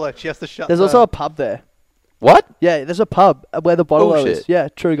go to the Bottle-O, she has to shut. There's also a pub there. What? Yeah, there's a pub where the bottle is. Bullshit. Yeah,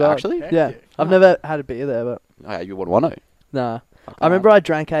 true God. Actually? Heck Yeah, yeah. I've never had a beer there, but Oh, you would want to. nah. I remember I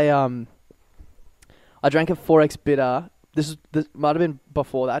drank a 4X bitter. This might have been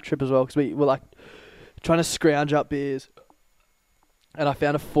before that trip as well because we were like trying to scrounge up beers, and I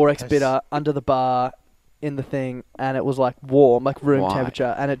found a 4X Nice. bitter under the bar in the thing, and it was like warm, like room Why?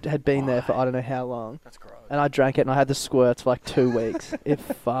 temperature, and it had been there for I don't know how long. That's gross. And I drank it, and I had the squirts for like 2 weeks. It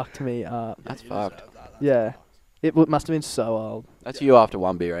fucked me up. That's fucked. Yeah, it must have been so old. That's you after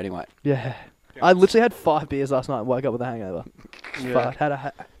one beer anyway. Yeah. I literally had 5 beers last night and woke up with a hangover. Yeah. Fuck, had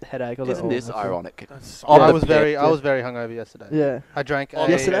a headache. I was Isn't like, this that's ironic? That's so On Yeah. I the was pit. very hungover yesterday. Yeah. I drank Oh,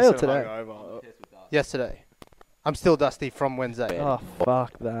 Yesterday yeah, or today? hungover. yesterday. I'm still dusty from Wednesday. Oh,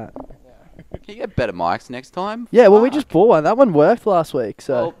 fuck that. Can you get better mics next time? Yeah, well, we just bought one. That one worked last week,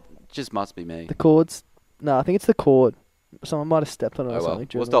 so Well, just must be me. the cords. No, I think it's the cord. Someone might have stepped on it or Oh well, something. we'll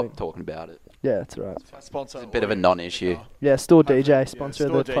during the stop week. talking about it. Yeah, that's right. Sponsor. It's a bit of a non-issue. Yeah, Store DJ, Yeah, sponsor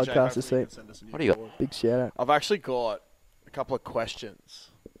Store of the DJ, podcast this hopefully you week. can send us a new What do you got? board. Big shout out. I've actually got a couple of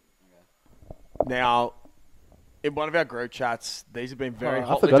questions. Now, in one of our group chats, these have been very Oh, I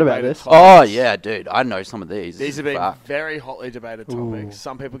hotly forgot about debated this. Oh topics. yeah, dude, I know some of these. These have been Fuck. very hotly debated topics. Ooh.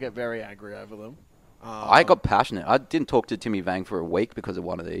 Some people get very angry over them. I got passionate. I didn't talk to Timmy Vang for a week because of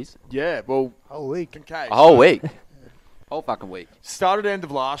one of these. Yeah, well, Whole week. okay. A whole week. Whole fucking week. Started end of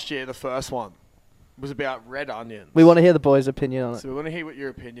last year, the first one was about red onions. We want to hear the boys' opinion on it. So we want to hear what your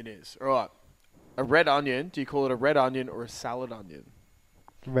opinion is. All right. A red onion, do you call it a red onion or a salad onion?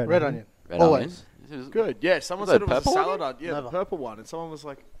 Red onion. Red Always. onions. This is- Good. Yeah, someone Was said it it was a purple salad onion? onion. Yeah, Never. the purple one. And someone was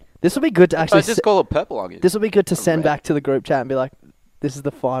like, This will be good to I actually. just call it purple onion. This will be good to send red. back to the group chat and be like, "This is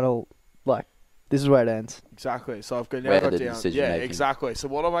the final. Like, this is where it ends." exactly. So I've got, now Where got the down. decision Yeah, making. exactly. So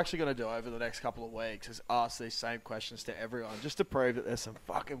what I'm actually going to do over the next couple of weeks is ask these same questions to everyone just to prove that there's some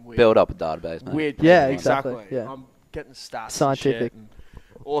fucking weird. Build up a database, mate. Weird. Yeah, people. exactly, yeah. I'm getting stats. Scientific. And shit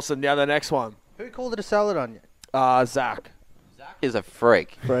and awesome. Now the next one. Who called it a salad onion? Zach. Is a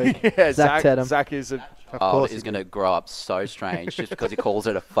freak. Freak. Yeah, Zach Tatum. Zach is a. Of Oh, course he's he going to grow up so strange just because he calls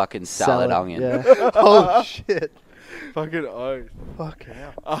it a fucking salad onion. Yeah. did. Oh shit. Fucking oath. Fuck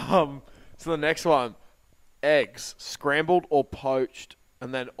yeah. So the next one, eggs, scrambled or poached,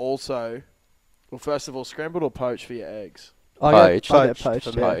 and then also, well, first of all, scrambled or poached for your eggs. I Poached. get Poached poached.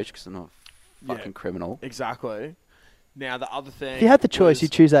 for Yeah. me. Poached because I'm not a Yeah. fucking criminal. Exactly. Now the other thing. If you had the choice, was- you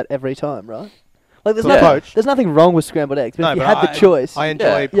choose that every time, right? Like, there's Yeah. nothing. Poached. There's nothing wrong with scrambled eggs, but No, if you but had the choice, I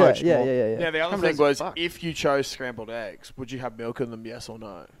enjoy Yeah. poached yeah. more. Now the other Scrambled thing eggs was, are fucked. if you chose scrambled eggs, would you have milk in them? Yes or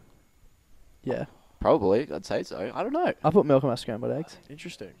no? yeah. Probably, I'd say so. I don't know. I put milk in my scrambled eggs.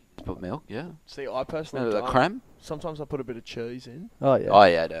 Interesting. Put milk, yeah. See, I personally The don't. creme. Sometimes I put a bit of cheese in. Oh yeah. Oh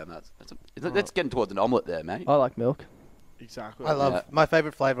yeah, damn. That's getting towards an omelette there, mate. I like milk. Exactly. I love Yeah. my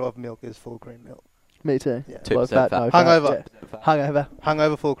favourite flavour of milk is full cream milk. Me too. Yeah. 2% Low fat, fat. no Hungover. fat. Yeah. Hungover.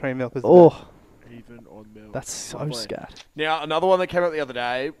 Hungover full cream milk is the Oh, Even on milk. that's so Lovely. scat. Now, another one that came out the other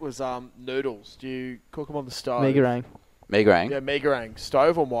day was noodles. Do you cook them on the stove? Megarang. Megarang. Yeah, megarang.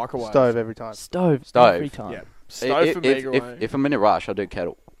 Stove or microwave? stove every time. Stove. Stove. Every time. Yeah. Stove for megarang. If I'm in a rush, I'll do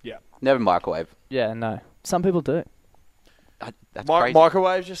kettle. Yeah. Never microwave. Yeah, no. Some people do. That's crazy.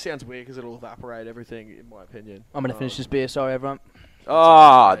 Microwave just sounds weird because it'll evaporate everything, in my opinion. I'm going to finish this beer. Sorry, everyone.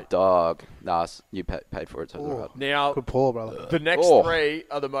 Oh, dog. Nah, you paid for it. So it's all right. Now, Good pour, brother. the next Oh. three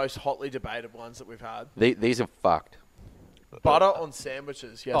are the most hotly debated ones that we've had. These are fucked. Butter on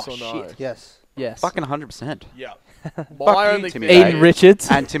sandwiches, yes Oh, or no? shit. Yes. Yes. Fucking 100%. Yeah. Fuck My you, only Timmy thing, Eden Richards.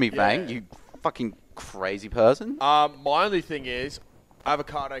 And Timmy Yeah. Vang, you fucking crazy person. my only thing is,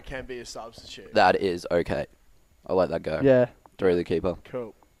 avocado can be a substitute. That is okay. I let that go. Yeah. Through the keeper.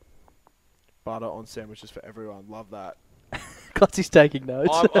 Cool. Butter on sandwiches for everyone. Love that. Cotsy's taking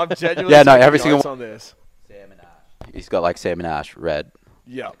notes. I'm genuinely Yeah, no, taking every single notes on this. He's got like salmon ash, red.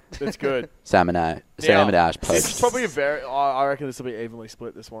 Yeah, that's good. Salmon ash It's post. probably a very. I reckon this will be evenly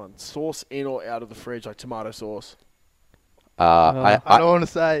split. This one, sauce in or out of the fridge, like tomato sauce. I don't want to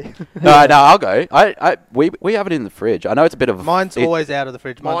say. No, I'll go. We have it in the fridge. I know it's a bit of. Mine's always out of the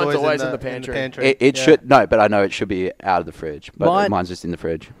fridge. Mine's always in the pantry. It Yeah. should no, but I know it should be out of the fridge. But mine's just in the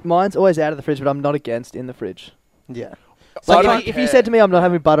fridge. Mine's always out of the fridge, but I'm not against in the fridge. Yeah. So I don't if you care. said to me I'm not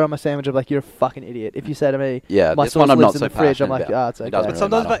having butter on my sandwich, I'm like, you're a fucking idiot. If you say to me, Yeah, my this sauce one I'm lives not in so the fridge, I'm passionate like, about. it's It okay. doesn't But really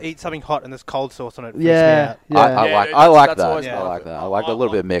sometimes matter. if I eat something hot and there's cold sauce on it, it Yeah, freaks me out. yeah. Yeah, I dude, like that's that. always I my like favorite. that. I like a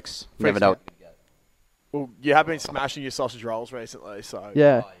little bit of mix. You never Freaks know. me Well, you have been smashing your sausage rolls recently, so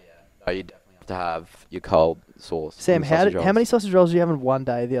Yeah. No, you definitely have to have your cold sauce. Sam, in the how sausage rolls. many sausage rolls did you have in one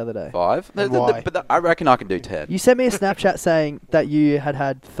day the other day? 5? And why? But I reckon I can do 10. You sent me a Snapchat saying that you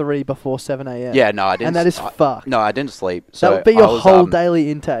had 3 before 7 a.m. Yeah, no, I didn't. And that is fucked. No, I didn't sleep. So That would be your I was, whole daily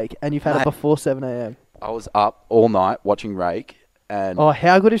intake, and you've had it mate. before 7 a.m. I was up all night watching Rake, and Oh,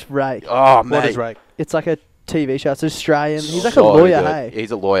 how good is Ray? oh What man, is Rake? It's like a TV show. It's Australian. He's like a so lawyer, good. hey?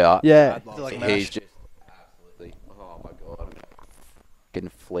 He's a lawyer. Yeah. Is it like He's MASH? just absolutely. Oh my god, getting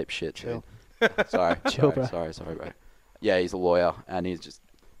flip shit. Chill. Dude. Sorry, Chill, sorry, bro. Yeah, he's a lawyer, and he's just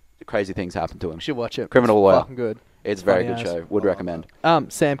crazy things happen to him. You should watch it. Criminal It's lawyer. Fucking good. It's a very funny good as. show. Would recommend.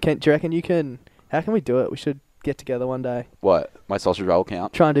 Sam, do you reckon you can? How can we do it? We should get together one day. What? My sausage roll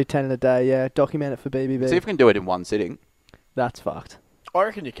count. Try and do 10 in a day. Yeah. Document it for BBB. See if we can do it in one sitting. That's fucked. I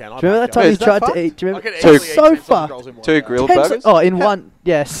reckon you can. Do you remember that time Is you that tried fucked? to eat? Do you I remember? could Two- easily eat so 10 sausage fucked. rolls in one 2 day. grilled 10 burgers. in one.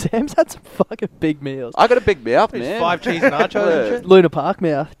 Yeah, Sam's had some fucking big meals. I got a big mouth, It's man. 5 cheese nachos and shit. Luna Park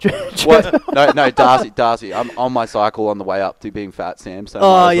mouth. What? No, Darcy. I'm on my cycle on the way up to being fat, Sam. So Oh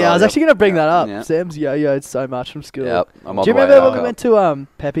might as yeah, I well, was yep. actually gonna bring that up. Yeah. Sam's yo-yoed so much from school. Yep, I'm on Do you the way remember up. when we went to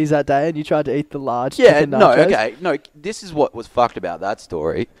Pepe's that day and you tried to eat the large Yeah, chicken no, nachos? okay. No, this is what was fucked about that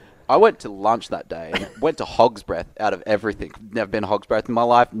story. I went to lunch that day and went to Hog's Breath out of everything. Never been Hog's Breath in my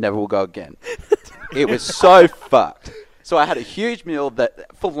life, never will go again. It was so fucked. So I had a huge meal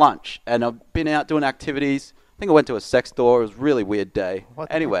for lunch and I've been out doing activities. I think I went to a sex store. It was a really weird day. What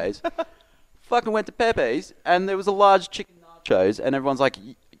the Anyways, fucking went to Pepe's and there was a large chicken nachos and everyone's like,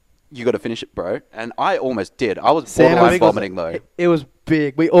 you got to finish it, bro. And I almost did. I was Sam, borderline how big was vomiting though. It was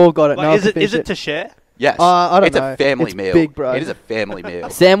big. We all got it. No Like, one is could it finish is it to share? Yes. I don't it's know. a family It's meal. big, bro. It is a family meal.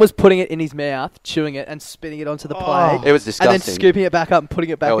 Sam was putting it in his mouth, chewing it, and spitting it onto the plate. It was And disgusting. then scooping it back up and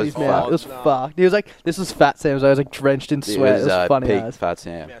putting it back That in was his mouth. It was fucked. He was like, "This was fat Sam." So I was like drenched in sweat. It was funny peak as. fat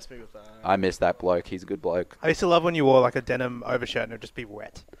Sam. Mess me with that. I miss that bloke. He's a good bloke. I used to love when you wore like a denim overshirt and it'd just be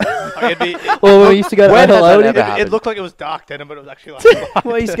wet. Like, Or when we used to go to Oh When has Hello, that ever it happened? looked like it was dark denim, but it was actually like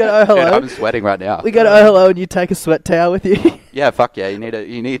we used to go to Oh Dude, Hello. I'm sweating right now. We go to Oh Hello and you take a sweat towel with you. Yeah, fuck yeah. You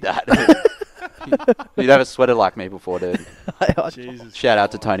need that. You never sweated like me before, dude. Jesus. Shout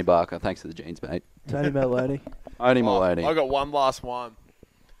out to Tony Barker. Thanks for the jeans, mate. Tony Maloney. Only I Maloney. got one last one.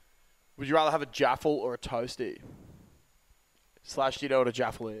 Would you rather have a jaffle or a toasty? Slash, do you know what a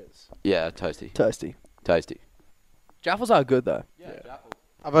jaffle is? Yeah, toasty. Toasty. Jaffles are good though.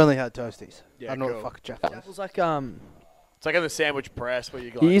 I've only had toasties. Yeah, I don't know cool. what the fuck a jaffle is. Jaffles like It's like in the sandwich press where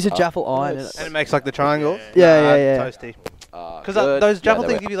you you use a like, jaffle iron in it. And it makes like the triangle. Yeah. Toasty. Because Good. those Yeah, jaffle they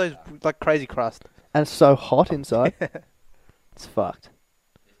things were- give you those like crazy crust. And it's so hot inside. It's fucked.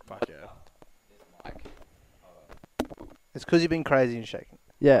 fuck yeah. It's because you've been crazy and shaking.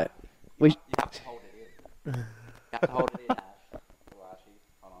 Yeah. We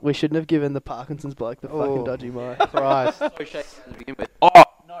we shouldn't have given the Parkinson's bloke the fucking Oh. dodgy mic. Christ. Oh,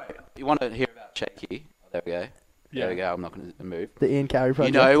 no. You want to hear about shaky. There we go. There we go. I'm not going to move. The Ian Carey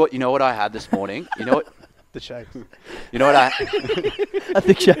project. You know what I had this morning? You know what? The shakes. You know what I? A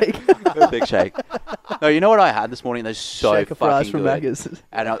thick shake. Big shake. No, you know what I had this morning? They're so Shake of fries fucking from good. Macca's.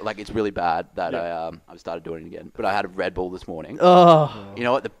 And it's really bad that I've started doing it again. But I had a Red Bull this morning. Oh. You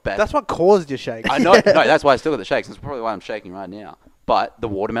know what? The best. That's what caused your shake. I know. No, that's why I still got the shakes. That's probably why I'm shaking right now. But the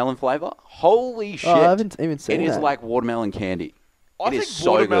watermelon flavor, holy shit! Oh, I haven't even seen it. It is that. like watermelon candy. I It think is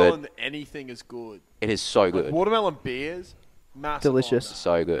so watermelon good. anything is good. It is so Like good. watermelon beers, massive. Delicious.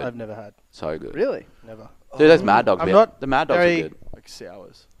 So good. I've never had. So good. Really? Never. Dude, those Mad Dogs. I'm beer. not The Mad Dogs very- are good. Like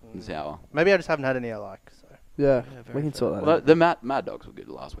sours. And sour. Maybe I just haven't had any I like. So. Yeah, very we can sort that Well, out. the Mad Dogs were good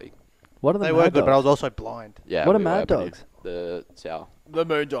last week. What are the They Mad were good, Dogs? but I was also blind. Yeah. What are we Mad were pretty- Dogs? The sour. The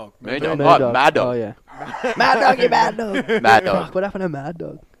Moon Dog. Moon Mad Dog. Oh, Dog. Mad Dog. Oh, yeah. Mad Dog, you Mad Dog. Mad Dog. Fuck, what happened to Mad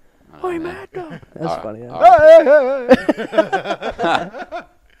Dog? Oh, Mad Dog. That's Alright, funny, yeah. alright.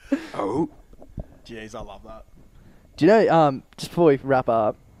 Oh. Jeez, I love that. Do you know, just before we wrap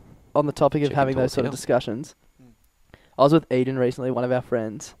up, on the topic of Chicken having those sort of tortilla. discussions, I was with Eden recently, one of our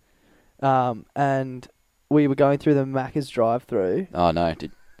friends, and we were going through the Macca's drive-through, Oh no.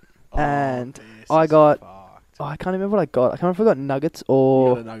 Did and this I is got, fucked. I can't remember what I got. I can't remember if I got nuggets You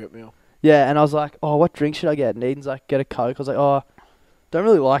or... got a nugget meal. Yeah, and I was like, oh, what drink should I get? And Eden's like, get a Coke. I was like, oh, don't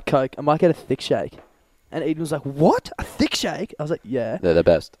really like Coke. I might get a thick shake. And Eden was like, what? A thick shake? I was like, yeah. they're the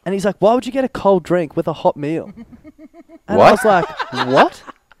best. And he's like, why would you get a cold drink with a hot meal? And I What? was like, what?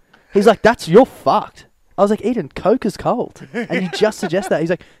 He's like, you're fucked. I was like, Eden, Coke is cold. And you just suggest that. He's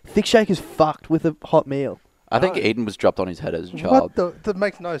like, thick shake is fucked with a hot meal. I think Eden was dropped on his head as a child. What? That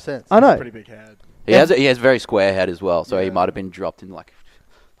makes no sense. I know. Pretty big head. He has a very square head as well, so he might have been dropped in like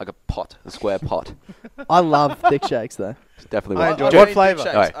a pot, a square pot. I love thick shakes, though. It's definitely I one. enjoy Do it. you What want- flavour?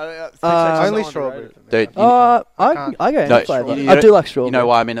 Shakes. Alright. Only strawberry. for me. Dude, you, I can't. go any no, flavour. you I know- do like strawberry. You know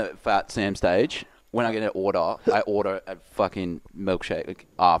why I'm in a fat Sam stage? When I get an order, I order a fucking milkshake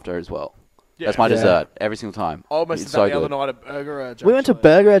after as well. That's my Yeah. dessert every single time. I almost It's did that so the other good. night at Burger Edge. We went to actually.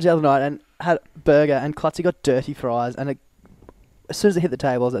 Burger Edge the other night and had burger, and Klutzy got dirty fries, and as soon as it hit the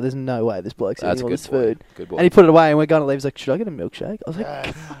table, I was like, there's no way this bloke's That's eating a all good this boy. food. Good boy. And he put it away, and we're going to leave. He's like, should I get a milkshake? I was like,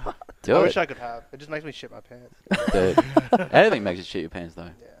 Yeah. Do I it. wish I could have. It just makes me shit my pants. Dude. Anything makes you shit your pants though.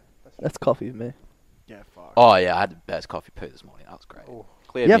 that's coffee for me. Yeah, fuck. Oh yeah, I had the best coffee poo this morning. That was great. Ooh.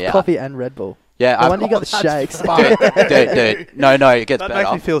 Cleared You me have out. coffee and Red Bull. Yeah, No I've wonder you got the shakes. dude. No, it gets That better.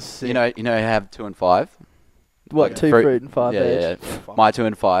 makes me feel sick. You know, have 2 and 5. What, Like 2 fruit and 5 veg? Yeah. My 2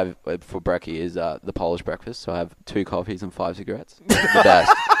 and 5 for brekkie is the Polish breakfast. So I have 2 coffees and 5 cigarettes. The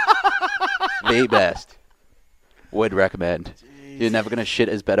best. The best. Would recommend. You're never gonna shit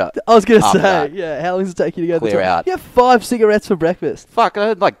as better. I was going to after say, that. yeah, how long does it take you to go to Clear the out. You have 5 cigarettes for breakfast. Fuck, I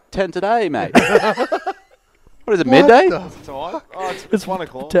had like 10 today, mate. What is it, midday? Time? Oh, it's 1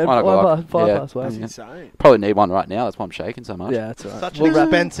 o'clock. 10, 1 o'clock. 5 Yeah. past 1. Yeah. Insane. Probably need one right now. That's why I'm shaking so much. Yeah, that's all right. Such We'll an wrap-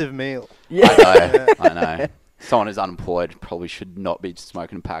 expensive meal. Yeah. I know. Someone who's unemployed probably should not be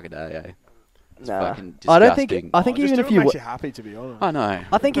smoking a pack a day, eh? It's Nah. fucking I don't think. disgusting. I think Just even do if what you, makes w- you happy, to be honest. I know.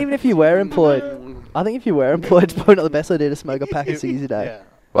 I think even if you were employed, it's probably not the best idea to smoke a pack of ciggies a day. Yeah.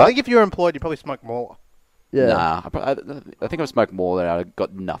 What? I think if you were employed, you'd probably smoke more. Yeah. Nah, I think I've smoked more than I've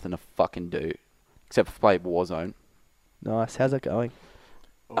got nothing to fucking do, except for play Warzone. Nice. How's that going?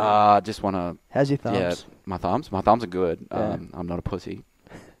 Just wanna. How's your thumbs, Yeah, my thumbs are good. Yeah. I'm not a pussy.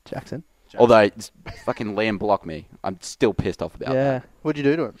 Jackson? Although it's fucking Liam blocked me, I'm still pissed off about Yeah. What'd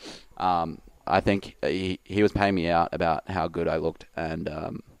you do to him? that. I think he was paying me out about how good I looked, and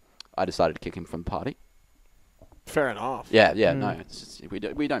I decided to kick him from the party. Fair enough. Yeah, no, it's just,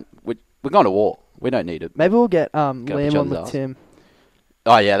 we're going to war. We don't need it. Maybe we'll get each Liam on other's with ass. Tim.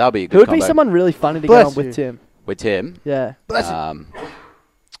 Oh yeah, that'll be a good Who would be combo. someone really funny to Bless get on you. with Tim? with Tim. Yeah.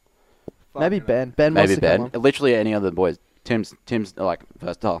 Maybe Ben. Ben wants Maybe to Ben. come on. Literally any other boys. Tim's like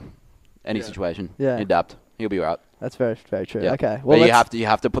versatile. Any Yeah. situation. Yeah. Adapt. He'll be right. That's very, very true. Yeah. Okay. But Well, you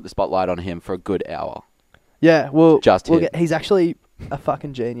have to put the spotlight on him for a good hour. Yeah. We'll Just we'll him. get. He's actually a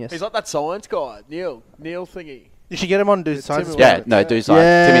fucking genius. He's like that science guy, Neil thingy. You should get him on and do It's science. Tim Yeah, experiments. no, do science.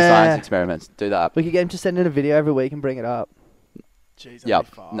 Yeah. Timmy science experiments. Do that. We could get him to send in a video every week and bring it up. Jeez, Yep.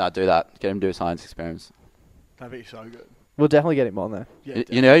 that'd be far. No, do that. Get him to do science experiments. That'd be so good. We'll definitely get him on there. Yeah,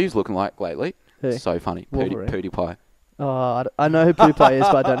 You know who he's looking like lately? Who? So funny. Wolverine. PewDiePie. Oh, I know who PewDiePie is,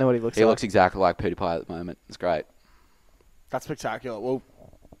 but I don't know what he looks He like. looks exactly like PewDiePie at the moment. It's great. That's spectacular. Well,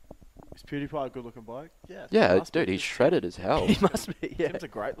 is PewDiePie a good looking bloke? Yeah. Yeah, must dude, be. he's shredded as hell. He must be. Yeah. Tim's a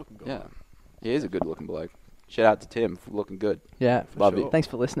great looking guy. Yeah. He is a good looking bloke. Shout out to Tim for looking good. Yeah. Love sure. you. Thanks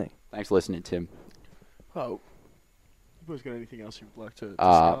for listening. Thanks for listening, Tim. Oh. You boys got anything else you'd like to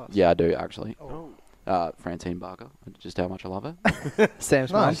discuss? Yeah, I do actually. Oh. Francine Barker, just how much I love her.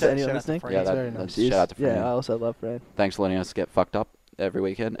 Sam's No, mum. shout- Anyone shout out to listening? Fran. Yeah, It's very that's nice. shout out to Fran. Yeah, I also love Fran. Thanks for letting us get fucked up every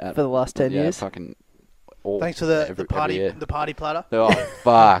weekend. For the last 10 years. Fucking Thanks for the every party year. the party platter. Oh,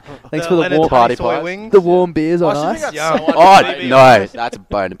 fuck. Thanks for the Leonard warm party soy pies. wings. The warm beers on I ice. think Yeah. that's so Oh, underrated. no. That's a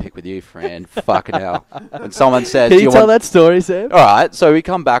bone to pick with you, Fran. Fucking hell. When someone says, Can do you you tell want... that story, Sam? All right, so we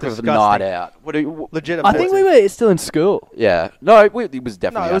come back with a Disgusting. night out. What do you... Legit. I think we were still in school. Yeah. No, it was No,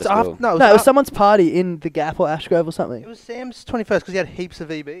 definitely it was out of after. school. No, No, it was af- someone's party in the Gap or Ashgrove or It something. was Sam's 21st because he had heaps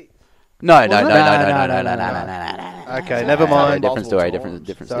of EB. No, no, no, Wasn't no, it? no, no, No, no, no, no, no, no, no, no, no, no. Okay, never Sorry, mind. different story, Multiple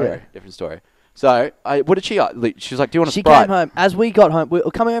different Sorry. story, different story. So, what did she? She was like, "Do you want a She Sprite?" came home. As we got home, we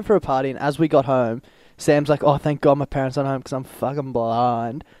were coming home for a party, and as we got home, Sam's like, "Oh, thank God my parents aren't home because I'm fucking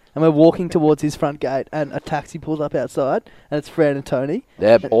blind." And we're walking towards his front gate, and a taxi pulls up outside, and it's Fran and Tony.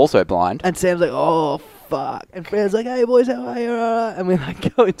 They're also blind. And Sam's like, "Oh, fuck." And Fran's like, "Hey, boys, how are you?" And we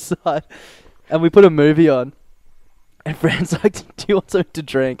like go inside, and we put a movie on. And Fran's like, "Do you want something to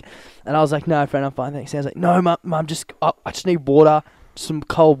drink?" And I was like, "No, Fran, I'm fine, thanks." Sam's like, "No, mum, I just need water. Some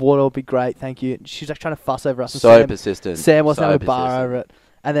cold water will be great, thank you." And she's like trying to fuss over us. and So Sam, persistent. Sam wasn't so having a bar persistent. over it.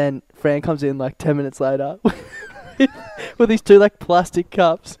 And then Fran comes in like 10 minutes later with these two like plastic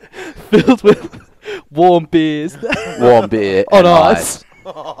cups filled with warm beers. Warm beer On and ice.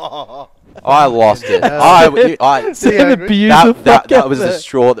 I lost it. I Sam angry? abused the fuck that out was of the it.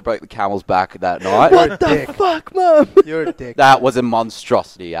 straw that broke the camel's back that night. What the dick. fuck, mum? You're a dick. That was a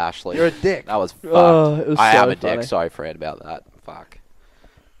monstrosity, Ashley. You're a dick. That was fucked. Oh, it was I so am a funny. dick. Sorry, Fran, about that. Fuck.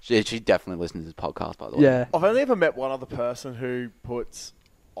 She definitely listens to this podcast, by the way. Yeah. I've only ever met one other person who puts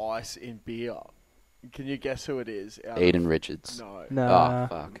ice in beer. Can you guess who it is? Eden Richards. No. Nah. Oh,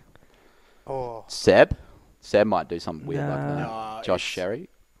 fuck. Oh. Seb? Seb might do something weird like that. Nah, Josh it's- Sherry?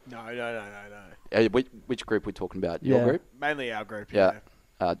 No. Which group we talking about? Your Yeah. group? Mainly our group, Yeah.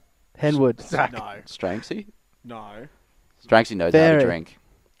 yeah. Henwood. No. Stranksy? No. Stranksy knows how Very. to drink.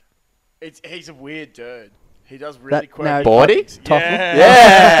 He's a weird dude. He does really That- quirky no, Bordy? things. Toffee? Yeah.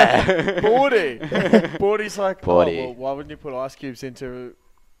 Yeah! Bordy. Bordy's like, Bordy. oh, well, why wouldn't you put ice cubes in to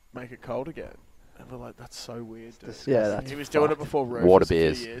make it cold again? And we're like, that's so weird, dude. Yeah, that's He was doing it before Rufus Water a few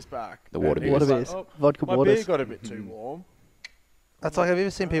beers. years back. The And water he beers. was Water like, beers. oh, Vodka my waters. beer got a bit too warm. That's like, have you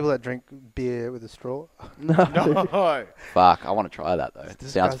ever seen people that drink beer with a straw? No. No. Fuck, I want to try that, though. Sounds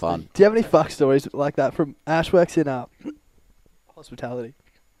disgusting. fun. Do you have any fuck stories like that from Ash works in hospitality?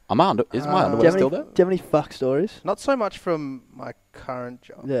 Is my Do underwear you, have still any, there? do you have any fuck stories? Not so much from my current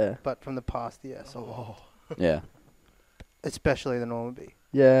job, Yeah. but from the past, yes. Oh. Yeah. Especially the Normanby.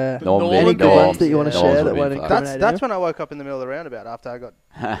 Yeah. Norm Any Norm- good ones that you want to Norm's share would that be won't fucked. incriminate That's you? when I woke up in the middle of the roundabout after I got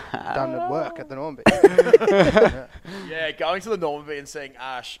done at work at the Normanby. Yeah, going to the Normanby and seeing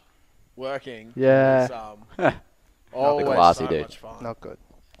Ash working. Yeah. Was, always classy so dude. much fun. Not good.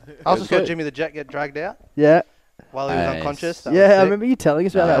 I also was saw good. Jimmy the Jet get dragged out Yeah. while he was Nice. unconscious. That was Yeah, I sick. remember you telling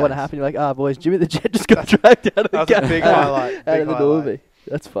us about that when it Nice. happened. You're like, boys, Jimmy the Jet just got dragged out of the That was a game. big highlight. Out Big of the highlight. Normanby.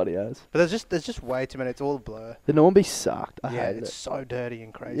 That's funny, as. But there's just way too many. It's all a blur. The Normanby sucked. I Yeah, hated it's it. so dirty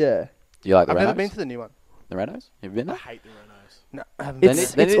and crazy. Yeah. Do you like the I've never Renos? been to the new one. The Renos? Have you been I there? hate the Renos. No, I haven't Then been.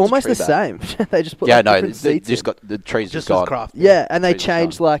 It's, it- then it's it's a almost the tree same. They just put Yeah, like, no, different they seats just in. got the trees Just just as gone. craft. Yeah, and they Trees is gone.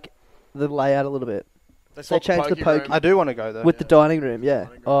 changed like the layout a little bit. They swapped changed the pokey poke- room. I do want to go though. With the dining room, yeah.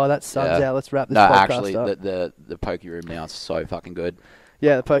 Dining room. Oh, that sun's Yeah. out. Let's wrap this No, podcast actually, up. the pokey room now is so fucking good.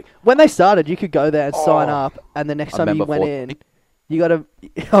 Yeah, the poke. When they started, you could go there and sign Oh. up, and the next I time you remember went 40. in, you got to.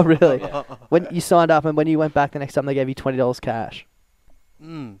 Oh, really? Yeah. When you signed up, and when you went back the next time, they gave you $20 cash.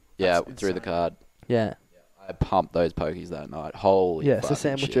 Mm. Yeah, That's through the insane. card. Yeah. I pumped those pokies that night. Holy Yeah. So fucking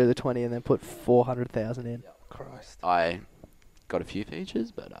Sam shit. withdrew the 20 and then put 400,000 in. Christ. I got a few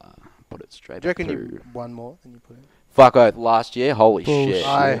features, but put it straight Do you back reckon through. you won more than you put in? Fuck oath, last year, holy Bullshit. shit.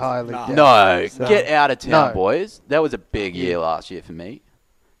 I highly Nah. doubt No, So- get out of town, No. boys. That was a big year last year for me.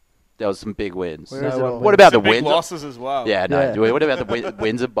 There was some big wins. Where No is it one all? What about the Some big wins? losses as well. Yeah, no. Yeah. What about the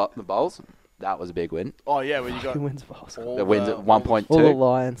wins of the bowls? That was a big win. Oh yeah, well you got Who wins bowls? all The wins at all 1.2. All the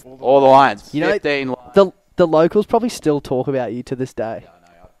Lions. All the Lions. You know, 15 Lions. The locals probably still talk about you to this day.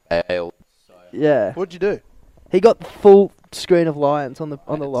 Ale. Yeah. What'd you do? He got the full screen of Lions on the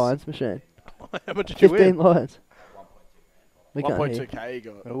Lions machine. How much did you 15 win? Lions. We can't hear. 1.2k you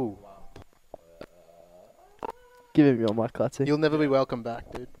got. Ooh. Give him your mic, Clutzy. You'll never be welcome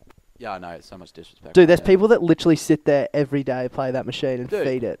back, dude. Yeah, I know. It's so much disrespect. Dude, there's Yeah. people that literally sit there every day, play that machine, and Dude.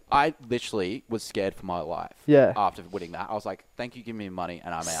 feed it. I literally was scared for my life. Yeah. After winning that, I was like, "Thank you, give me money,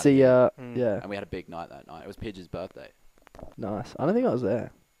 and I'm out." See of here." ya. Mm. Yeah. And we had a big night that night. It was Pidge's birthday. Nice. I don't think I was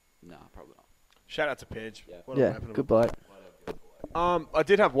there. No, probably not. Shout out to Pidge. Yeah. What a Yeah. weapon of Good a- bloke. I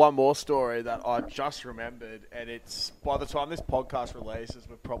did have one more story that I just remembered, and it's by the time this podcast releases,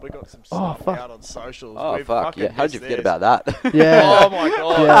 we've probably got some stuff out on socials. Oh, We've fuck. fucking Yeah, how'd you missed forget this. about that? Yeah. Oh my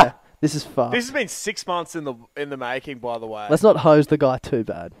god. Yeah. This is fun. This has been 6 months in the making, by the way. Let's not hose the guy too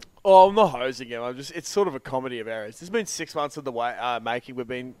bad. Oh, I'm not hosing him. It's sort of a comedy of errors. This has been 6 months in the making. We've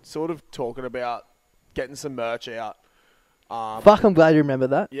been sort of talking about getting some merch out. Fuck, I'm glad you remember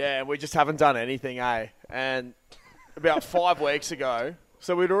that. Yeah, and we just haven't done anything, eh? And about 5 weeks ago,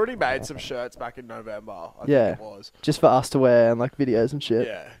 so we'd already made some shirts back in November, I think it was. Just for us to wear and like videos and shit.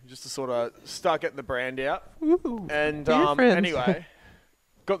 Yeah, just to sort of start getting the brand out. Woo. And Be your friends. anyway,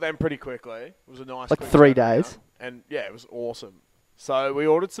 got them pretty quickly. It was a nice Like quick 3 turnaround. days. And yeah, it was awesome. So we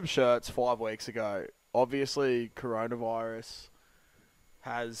ordered some shirts 5 weeks ago. Obviously, coronavirus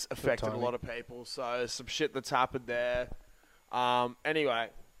has affected a lot of people, so some shit that's happened there. Anyway,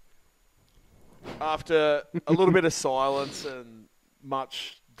 after a little bit of silence and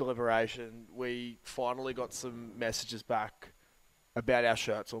much deliberation, we finally got some messages back about our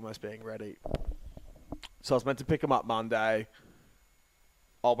shirts almost being ready. So I was meant to pick them up Monday.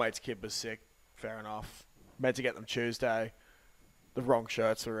 Old mate's kid was sick. Fair enough. Meant to get them Tuesday. The wrong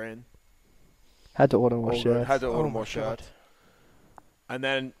shirts were in. Had to order more All good. shirts. Had to order more shirts. And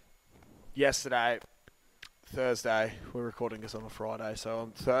then yesterday, Thursday, we're recording this on a Friday, so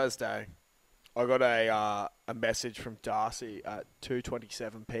on Thursday, I got a message from Darcy at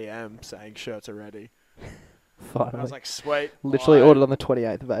 2:27 p.m. saying shirts are ready. Finally. And I was like, sweet. Literally I ordered on the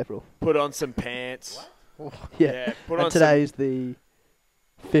 28th of April. Put on some pants. Yeah. Put And on today is the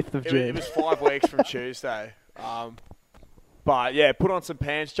 5th of June. It was 5 weeks from Tuesday. But yeah, put on some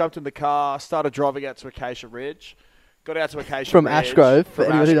pants, jumped in the car, started driving out to Acacia Ridge. Got out to Acacia From Ridge. Ashgrove, for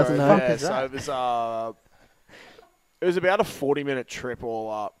anybody who doesn't know. Yeah, so it was about a 40-minute trip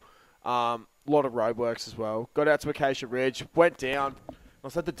all up. A lot of roadworks as well. Got out to Acacia Ridge, went down. I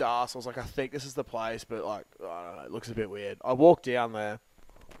said to Das, I was like, I think this is the place, but like, I don't know, it looks a bit weird. I walked down there,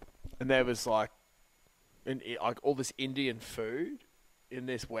 and there was like all this Indian food in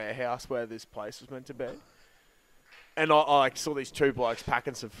this warehouse where this place was meant to be. And I like saw these two blokes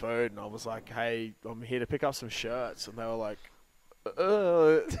packing some food, and I was like, hey, I'm here to pick up some shirts. And they were like,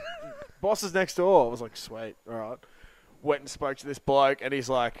 boss is next door. I was like, sweet, all right. Went and spoke to this bloke, and he's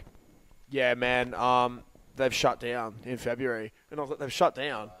like, yeah, man, they've shut down in February. And I was like, they've shut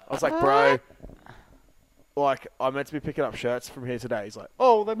down? I was like, bro, like, I'm meant to be picking up shirts from here today. He's like,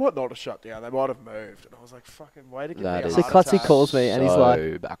 oh, they might not have shut down. They might have moved. And I was like, fucking way to get me a So heart Clutzy attack. calls me and he's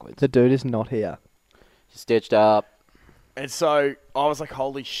like, backwards. the dude is not here. Stitched up. And so I was like,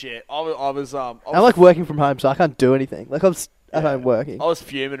 holy shit. I was I'm like working from home, so I can't do anything. Like I'm at home working. I was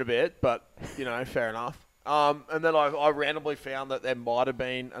fuming a bit, but, you know, fair enough. And then I randomly found that there might have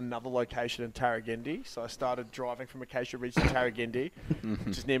been another location in Tarragindi. So I started driving from Acacia Ridge to Tarragindi,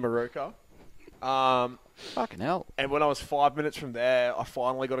 which is near Maruka. Fucking hell. And when I was 5 minutes from there, I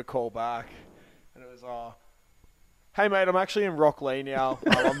finally got a call back. And it was, hey, mate, I'm actually in Rockley now.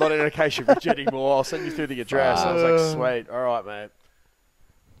 I'm not in Acacia Ridge anymore. I'll send you through the address. I was like, sweet. All right, mate.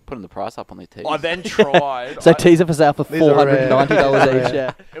 Putting the price up on their tees. I then tried. So tees are for sale for $490 each.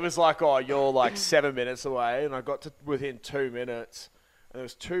 Yeah. It was like, oh, you're like 7 minutes away. And I got to within 2 minutes. And there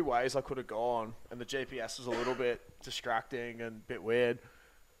was two ways I could have gone. And the GPS was a little bit distracting and a bit weird.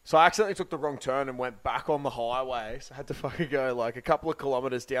 So I accidentally took the wrong turn and went back on the highway. So I had to fucking go like a couple of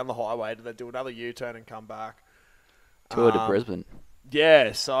kilometres down the highway to then do another U-turn and come back. Tour to Brisbane.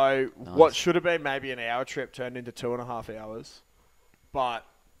 Yeah, so what should have been maybe an hour trip turned into 2.5 hours. But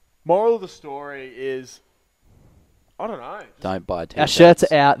moral of the story is, I don't know. Don't buy t-shirts. Our shirts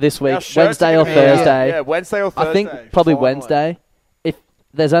are out this week, Our shirts Wednesday are or gonna be out. Thursday. Yeah, Wednesday or Thursday. I think probably finally. Wednesday. If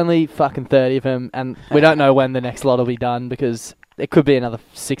there's only fucking 30 of them, and we don't know when the next lot will be done because it could be another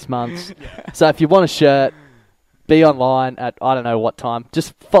 6 months. So if you want a shirt, be online at I don't know what time.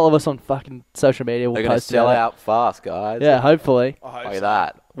 Just follow us on fucking social media. We'll They're going to post sell about it. out fast, guys. Yeah, hopefully. I hope Look at so.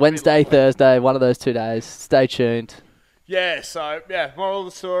 that. Wednesday, Thursday, one of those 2 days. Stay tuned. Yeah, so, yeah, moral of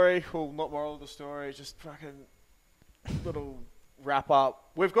the story. Well, not moral of the story, just fucking little wrap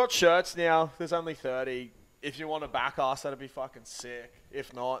up. We've got shirts now. There's only 30. If you want to back us, that'd be fucking sick.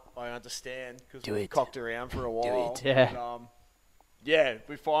 If not, I understand because we've cocked around for a while. it. Yeah. But, yeah,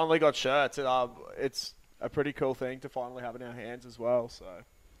 we finally got shirts. And, it's a pretty cool thing to finally have in our hands as well. So,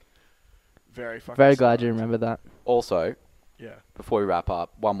 very fucking Very glad stoked. you remember that. Also, Yeah. before we wrap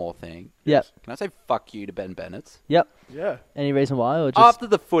up, one more thing. Yep. Can I say fuck you to Ben Bennett? Yep. Yeah. Any reason why? Or just After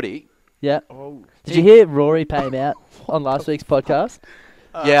the footy, yeah. Oh. Did you hear Rory pay him out on last week's podcast?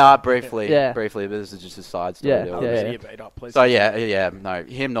 briefly, Yeah. but this is just a side story. Yeah, to all yeah, this. yeah. You beat up, please. So no,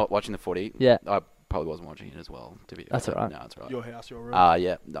 him not watching the footy. Yeah. I probably wasn't watching it as well. To be That's all right. No, that's all right. Your house, your room.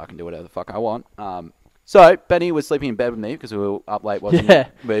 Yeah, I can do whatever the fuck I want. So Benny was sleeping in bed with me because we were up late watching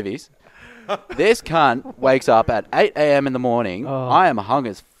movies. This cunt wakes up at 8 a.m. in the morning. Oh. I am hung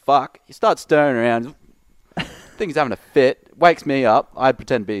as fuck. He starts stirring around. Think he's having a fit. Wakes me up. I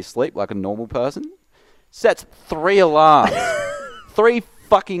pretend to be asleep like a normal person. Sets 3 alarms. 3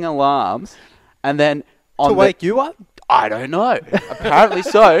 fucking alarms. And then To wake you up? I don't know. Apparently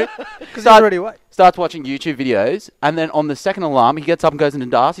so. Because he's already awake. Starts watching YouTube videos, and then on the second alarm, he gets up and goes into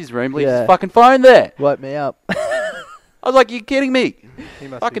Darcy's room, leaves Yeah. his fucking phone there. Woke me up. I was like, you kidding me? He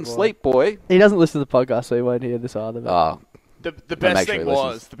must Fucking be bored. sleep, boy. He doesn't listen to the podcast, so he won't hear this either. But Oh, The make best sure thing he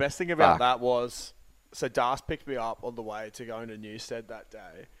listens. the best thing about Fuck. that was, so Darce picked me up on the way to going to Newstead that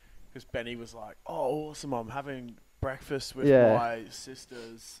day, because Benny was like, "Oh, awesome! I'm having breakfast with Yeah. my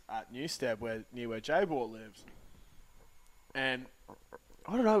sisters at Newstead, near where J-Ball lives." And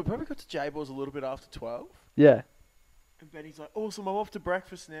I don't know, we probably got to J-Ball's a little bit after 12. yeah, And Benny's like, "Awesome! I'm off to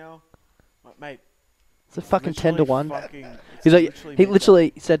breakfast now." I'm like, mate, it's a fucking 10 to 1. It's He's like, he midnight.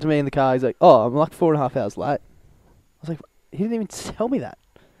 literally said to me in the car, he's like, "Oh, I'm like 4.5 hours late." I was like, he didn't even tell me that.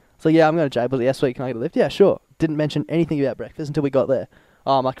 It's like, yeah, I'm going to J-Ball's. Yeah, sweet, can I get a lift? Yeah, sure. Didn't mention anything about breakfast until we got there.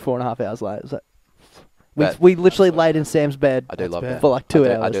 Oh, I'm like 4.5 hours late. It was like, Bet. we literally laid in Sam's bed I do love Ben. for like 2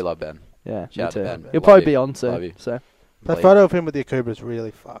 I hours. do love Ben. Yeah, Shout me out to too. Ben. He'll Love probably you. be on Love soon. you. So, The Please. photo of him with the Akuba is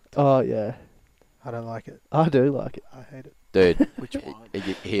really fucked. oh yeah, I don't like it. I do like it. I hate it. Dude, Which one?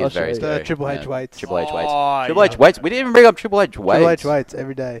 he I'll is show very you. scary. The Triple H Yeah. weights. Triple H weights. Oh, Triple H yeah. weights. We didn't even bring up Triple H weights. Triple H weights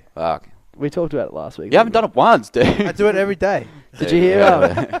every day. Fuck. We talked about it last week. You haven't done it once, dude. I do it every day. Did you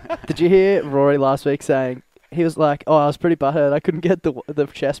hear? Did you hear Rory last week saying he was like, "Oh, I was pretty butthurt. I couldn't get the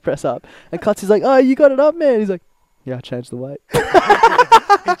chest press up." And Clutzy's like, "Oh, you got it up, man." He's like, "Yeah, I changed the weight." He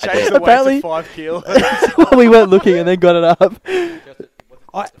changed the weight Apparently- to 5 kilos. We weren't looking and then got it up.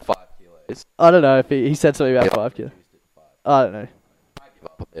 5 kilos. I don't know if he said something about 5 kilos. I don't know. Give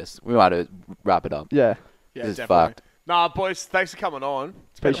up on this. We might have to wrap it up. Yeah. Yeah, This is definitely. fucked. Nah, boys, thanks for coming on.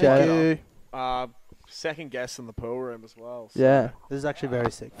 It's been a Appreciate pleasure. You. Second guest in the pool room as well. So. Yeah. This is actually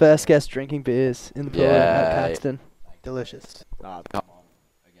very sick. First guest drinking beers in the pool at Caxton. Delicious. Nah, Come on.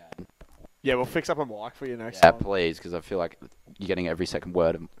 Again. yeah, we'll fix up a mic for you next Yeah, time. please, because I feel like you're getting every second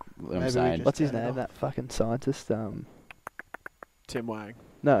word of what I'm Maybe we saying. just- What's his turn it name? off. That fucking scientist. Tim Wang.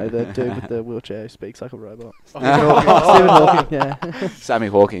 No, the dude with the wheelchair who speaks like a robot. Stephen Stephen Hawking. Yeah. Sammy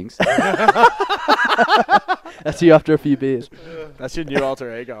Hawkins. That's you after a few beers. That's your new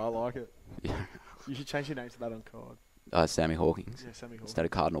alter ego. I like it. Yeah. You should change your name to that on card. Sammy Hawkins. Yeah, Sammy Hall. Instead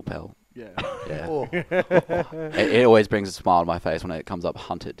of Cardinal Pell. Yeah. Yeah. Oh. It always brings a smile on my face when it comes up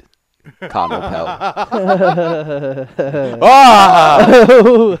hunted. Cardinal Pell. Ah!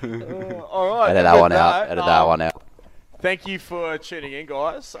 All right. Edit that one out. Edit that one out. Thank you for tuning in,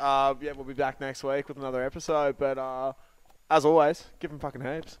 guys. Yeah, we'll be back next week with another episode. But as always, give them fucking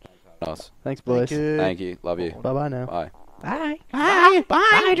heaps. Nice. Thanks, boys. Thank you. Thank you. Love you. Bye bye now. Bye. Bye. Bye.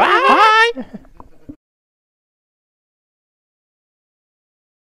 Bye. Bye.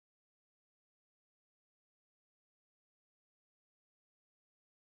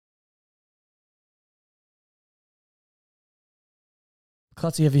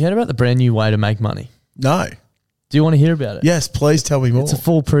 Clutzy, have you heard about the brand new way to make money? No. Do you want to hear about it? Yes, please tell me more. It's a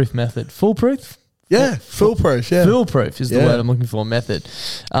foolproof method. Foolproof? Yeah, foolproof. Yeah. Foolproof is the Yeah. word I'm looking for, method.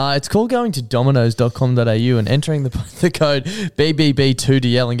 It's called going to dominoes.com.au and entering the code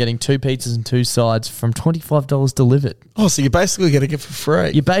BBB2DL and getting 2 pizzas and 2 sides from $25 delivered. Oh, so you're basically getting it for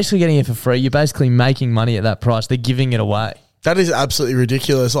free. You're basically getting it for free. You're basically making money at that price. They're giving it away. That is absolutely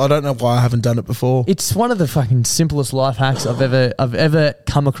ridiculous. I don't know why I haven't done it before. It's one of the fucking simplest life hacks I've ever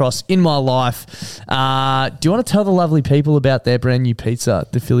come across in my life. Do you want to tell the lovely people about their brand new pizza,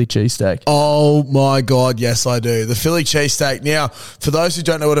 the Philly cheesesteak? Oh my God, yes I do. The Philly cheesesteak. Now, for those who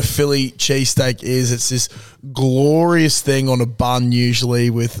don't know what a Philly cheesesteak is, it's this glorious thing on a bun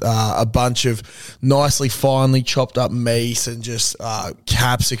usually with a bunch of nicely finely chopped up meat and just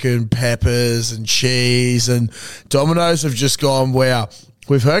capsicum, peppers and cheese. And Domino's have just gone, wow,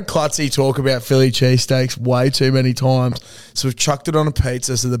 we've heard Clutzy talk about Philly cheesesteaks way too many times. So we've chucked it on a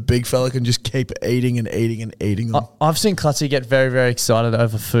pizza so the big fella can just keep eating and eating and eating them. I've seen Clutzy get very, very excited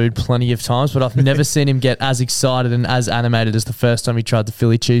over food plenty of times, but I've never seen him get as excited and as animated as the first time he tried the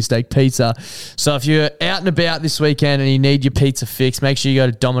Philly cheesesteak pizza. So if you're out and about this weekend and you need your pizza fix, make sure you go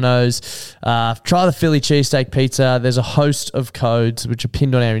to Domino's. Try the Philly cheesesteak pizza. There's a host of codes which are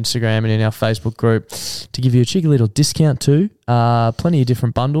pinned on our Instagram and in our Facebook group to give you a cheeky little discount too. Plenty of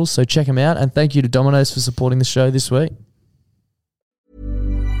different bundles, so check them out. And thank you to Domino's for supporting the show this week.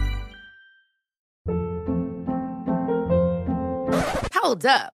 Hold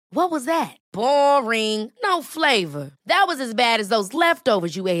up. What was that? Boring. No flavor. That was as bad as those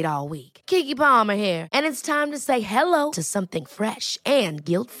leftovers you ate all week. Keke Palmer here, and it's time to say hello to something fresh and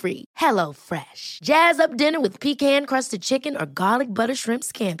guilt-free. Hello Fresh. Jazz up dinner with pecan-crusted chicken or garlic butter shrimp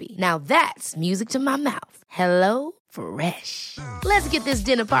scampi. Now that's music to my mouth. Hello Fresh. Let's get this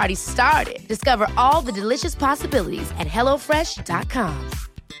dinner party started. Discover all the delicious possibilities at hellofresh.com.